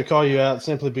 I have to call you out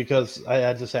simply because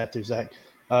I just have to, Zach.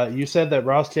 You said that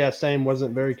Ross Chastain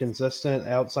wasn't very consistent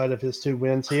outside of his 2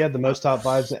 wins. He had the most top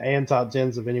 5s and top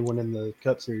 10s of anyone in the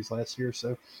Cup Series last year.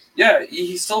 So yeah,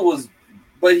 he still was,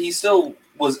 but he still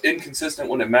was inconsistent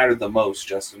when it mattered the most.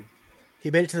 Justin, He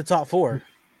made it to the top 4.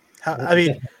 I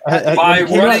mean, by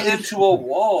running into a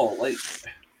wall, like.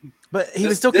 But he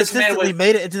was still consistently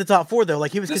made it into the top 4 though.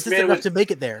 Like he was consistent enough to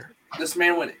make it there. This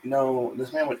man went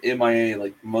MIA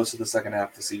like most of the second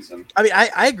half of the season. I mean,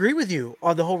 I agree with you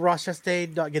on the whole Ross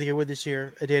Chastain not getting a win this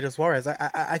year at Daniel Suarez.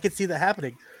 I could see that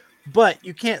happening. But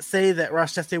you can't say that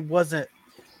Ross Chastain wasn't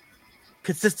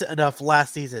consistent enough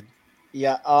last season.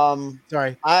 Yeah.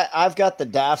 Sorry. I've got the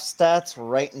DAF stats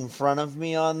right in front of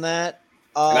me on that.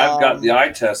 And I've got the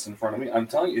eye test in front of me. I'm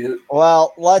telling you.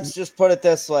 Well, let's just put it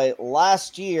this way.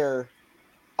 Last year,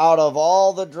 out of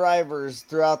all the drivers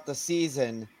throughout the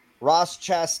season, Ross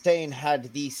Chastain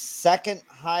had the second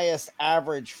highest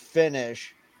average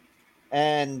finish,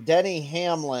 and Denny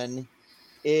Hamlin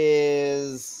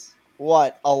is,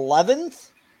 11th?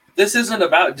 This isn't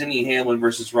about Denny Hamlin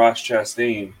versus Ross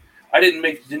Chastain. I didn't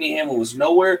make Denny Hamlin was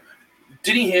nowhere.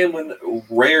 Denny Hamlin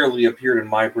rarely appeared in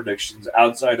my predictions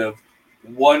outside of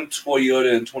one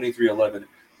Toyota in 2311.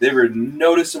 They were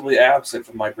noticeably absent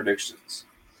from my predictions.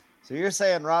 So you're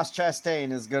saying Ross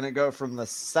Chastain is going to go from the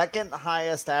second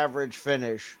highest average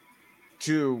finish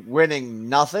to winning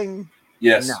nothing?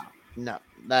 Yes. No,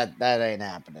 that ain't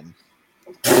happening.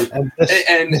 And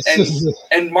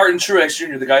Martin Truex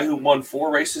Jr., the guy who won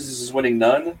 4 races, is winning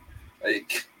none.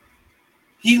 Like,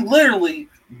 he literally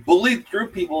bullied through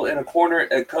people in a corner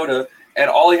at Coda, and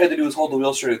all he had to do was hold the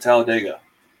wheel straight at Talladega.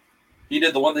 He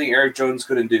did the one thing Eric Jones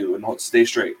couldn't do, and stay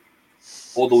straight.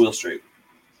 Hold the wheel straight.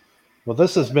 Well,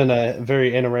 this has been a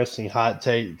very interesting hot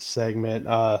take segment.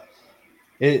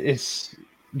 It's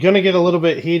going to get a little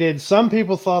bit heated. Some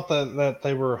people thought that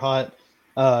they were hot.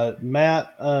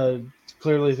 Matt,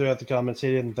 clearly throughout the comments,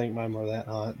 he didn't think mine were that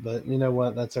hot. But you know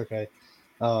what? That's okay.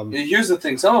 Here's the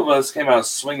thing. Some of us came out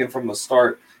swinging from the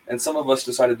start, and some of us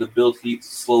decided to build heat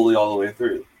slowly all the way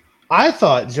through. I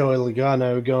thought Joey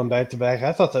Logano going back-to-back,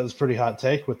 I thought that was a pretty hot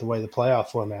take with the way the playoff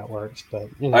format works. But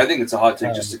you know, I think it's a hot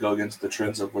take just to go against the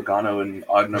trends of Logano in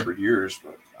odd-numbered years.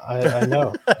 But I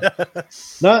know.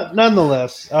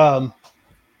 Nonetheless,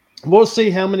 we'll see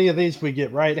how many of these we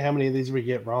get right, how many of these we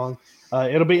get wrong.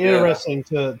 It'll be interesting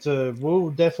to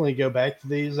we'll definitely go back to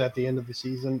these at the end of the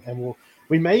season, and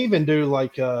we may even do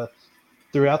like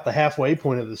throughout the halfway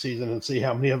point of the season and see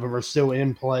how many of them are still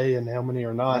in play and how many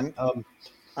are not.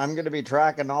 I'm going to be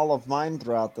tracking all of mine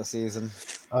throughout the season.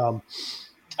 I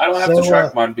don't have to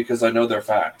track mine because I know they're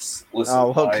facts. Listen,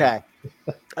 okay.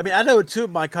 I mean, I know 2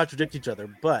 of mine contradict each other,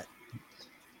 but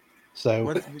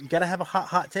so you got to have a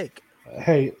hot take.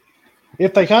 Hey,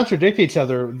 if they contradict each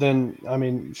other, then I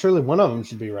mean, surely one of them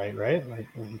should be right? Like,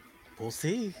 we'll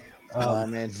see.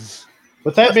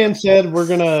 With that being said, we're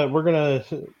gonna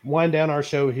wind down our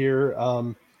show here.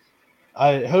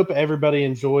 I hope everybody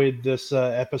enjoyed this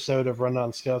episode of Runnin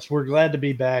On Scuffs. We're glad to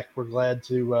be back. We're glad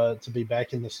to be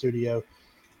back in the studio.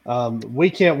 We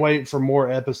can't wait for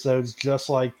more episodes just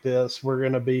like this. We're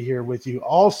going to be here with you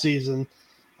all season,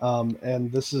 and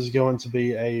this is going to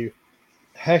be a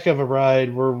heck of a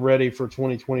ride. We're ready for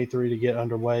 2023 to get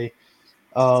underway.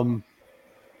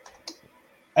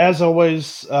 As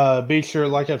always, be sure,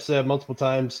 like I've said multiple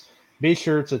times, be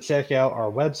sure to check out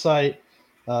our website.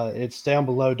 It's down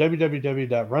below,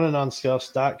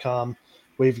 www.runninonscuffs.com.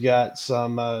 We've got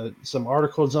some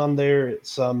articles on there.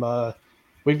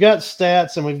 We've got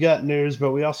stats and we've got news,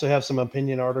 but we also have some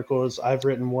opinion articles. I've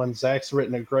written one. Zach's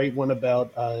written a great one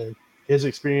about his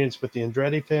experience with the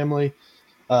Andretti family.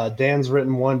 Dan's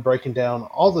written one breaking down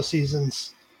all the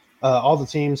seasons, all the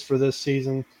teams for this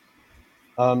season.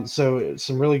 So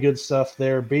some really good stuff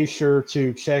there. Be sure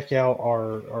to check out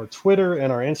our Twitter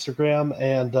and our Instagram.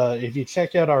 And if you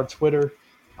check out our Twitter,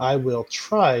 I will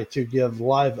try to give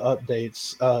live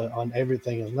updates on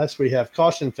everything, unless we have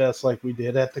Caution Fest like we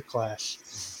did at the Clash.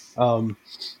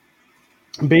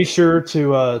 Be sure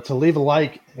to leave a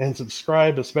like and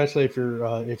subscribe, especially if you're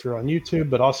on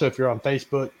YouTube, but also if you're on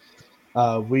Facebook.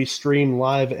 We stream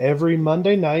live every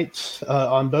Monday night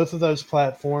on both of those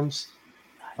platforms.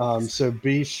 So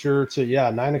be sure to,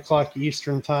 9:00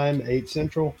 Eastern time, 8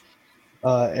 Central.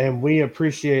 And we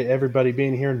appreciate everybody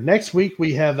being here. Next week,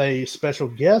 we have a special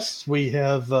guest. We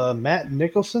have Matt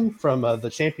Nicholson from the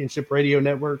Championship Radio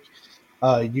Network.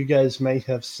 You guys may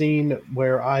have seen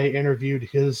where I interviewed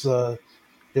his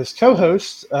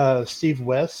co-host, Steve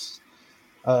West.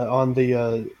 on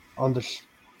the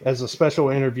as a special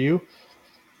interview.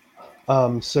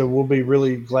 So we'll be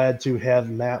really glad to have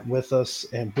Matt with us,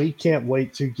 and we can't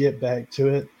wait to get back to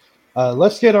it.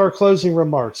 Let's get our closing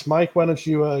remarks. Mike, why don't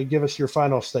you give us your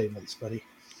final statements, buddy?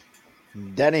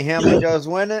 Denny Hamlin goes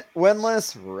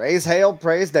winless. Raise hail,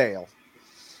 praise Dale.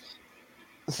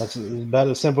 That's about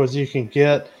as simple as you can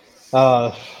get.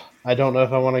 I don't know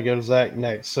if I want to go to Zach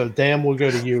next. So Dan, we'll go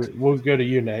to you. We'll go to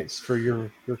you next for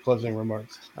your closing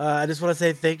remarks. I just want to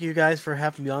say thank you guys for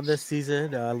having me on this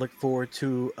season. I look forward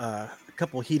to a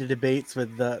couple heated debates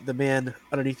with the man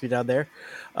underneath me down there.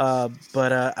 I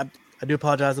do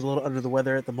apologize, a little under the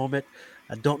weather at the moment.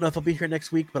 I don't know if I'll be here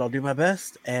next week, but I'll do my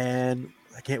best. And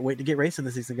I can't wait to get racing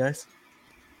this season, guys.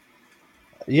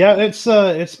 Yeah, it's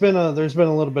been there's been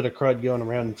a little bit of crud going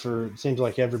around for it seems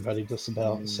like everybody just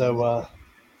about. So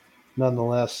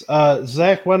nonetheless,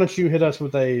 Zach, why don't you hit us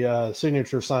with a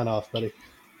signature sign off, buddy?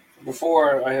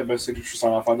 Before I have my signature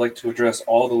sign off, I'd like to address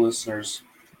all the listeners,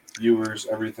 viewers,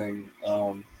 everything.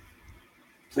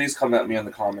 Please come at me in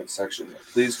the comments section.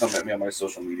 Please come at me on my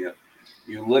social media.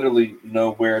 You literally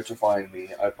know where to find me.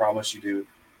 I promise you do.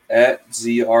 At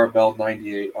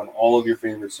ZRBell98 on all of your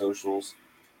favorite socials.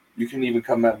 You can even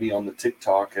come at me on the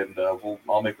TikTok, and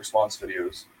I'll make response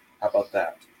videos. How about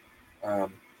that?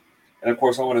 And of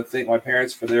course, I want to thank my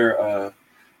parents for their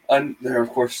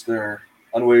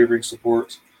unwavering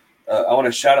support. I want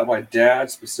to shout out my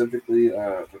dad specifically.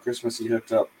 For Christmas, he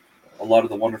hooked up a lot of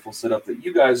the wonderful setup that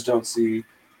you guys don't see,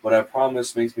 but I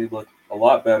promise makes me look a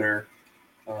lot better.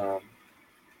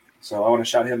 So I want to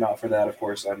shout him out for that, of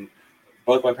course, and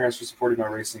both my parents for supporting my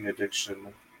racing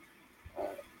addiction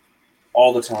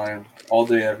all the time, all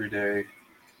day, every day,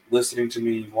 listening to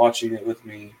me, watching it with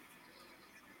me.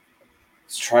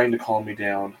 It's trying to calm me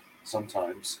down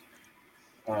sometimes.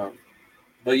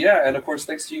 But yeah, and of course,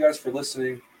 thanks to you guys for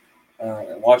listening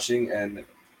and watching and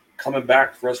coming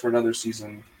back for us for another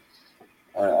season.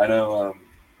 I know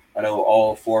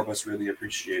all four of us really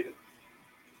appreciate it.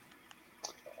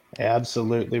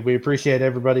 Absolutely. We appreciate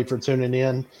everybody for tuning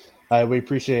in. We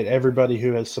appreciate everybody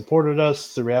who has supported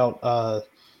us throughout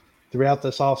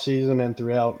this off season and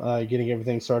throughout getting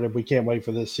everything started. We can't wait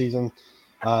for this season.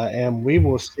 And we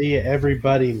will see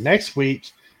everybody next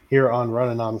week here on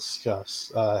Runnin On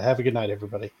Scuffs. Have a good night,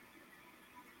 everybody.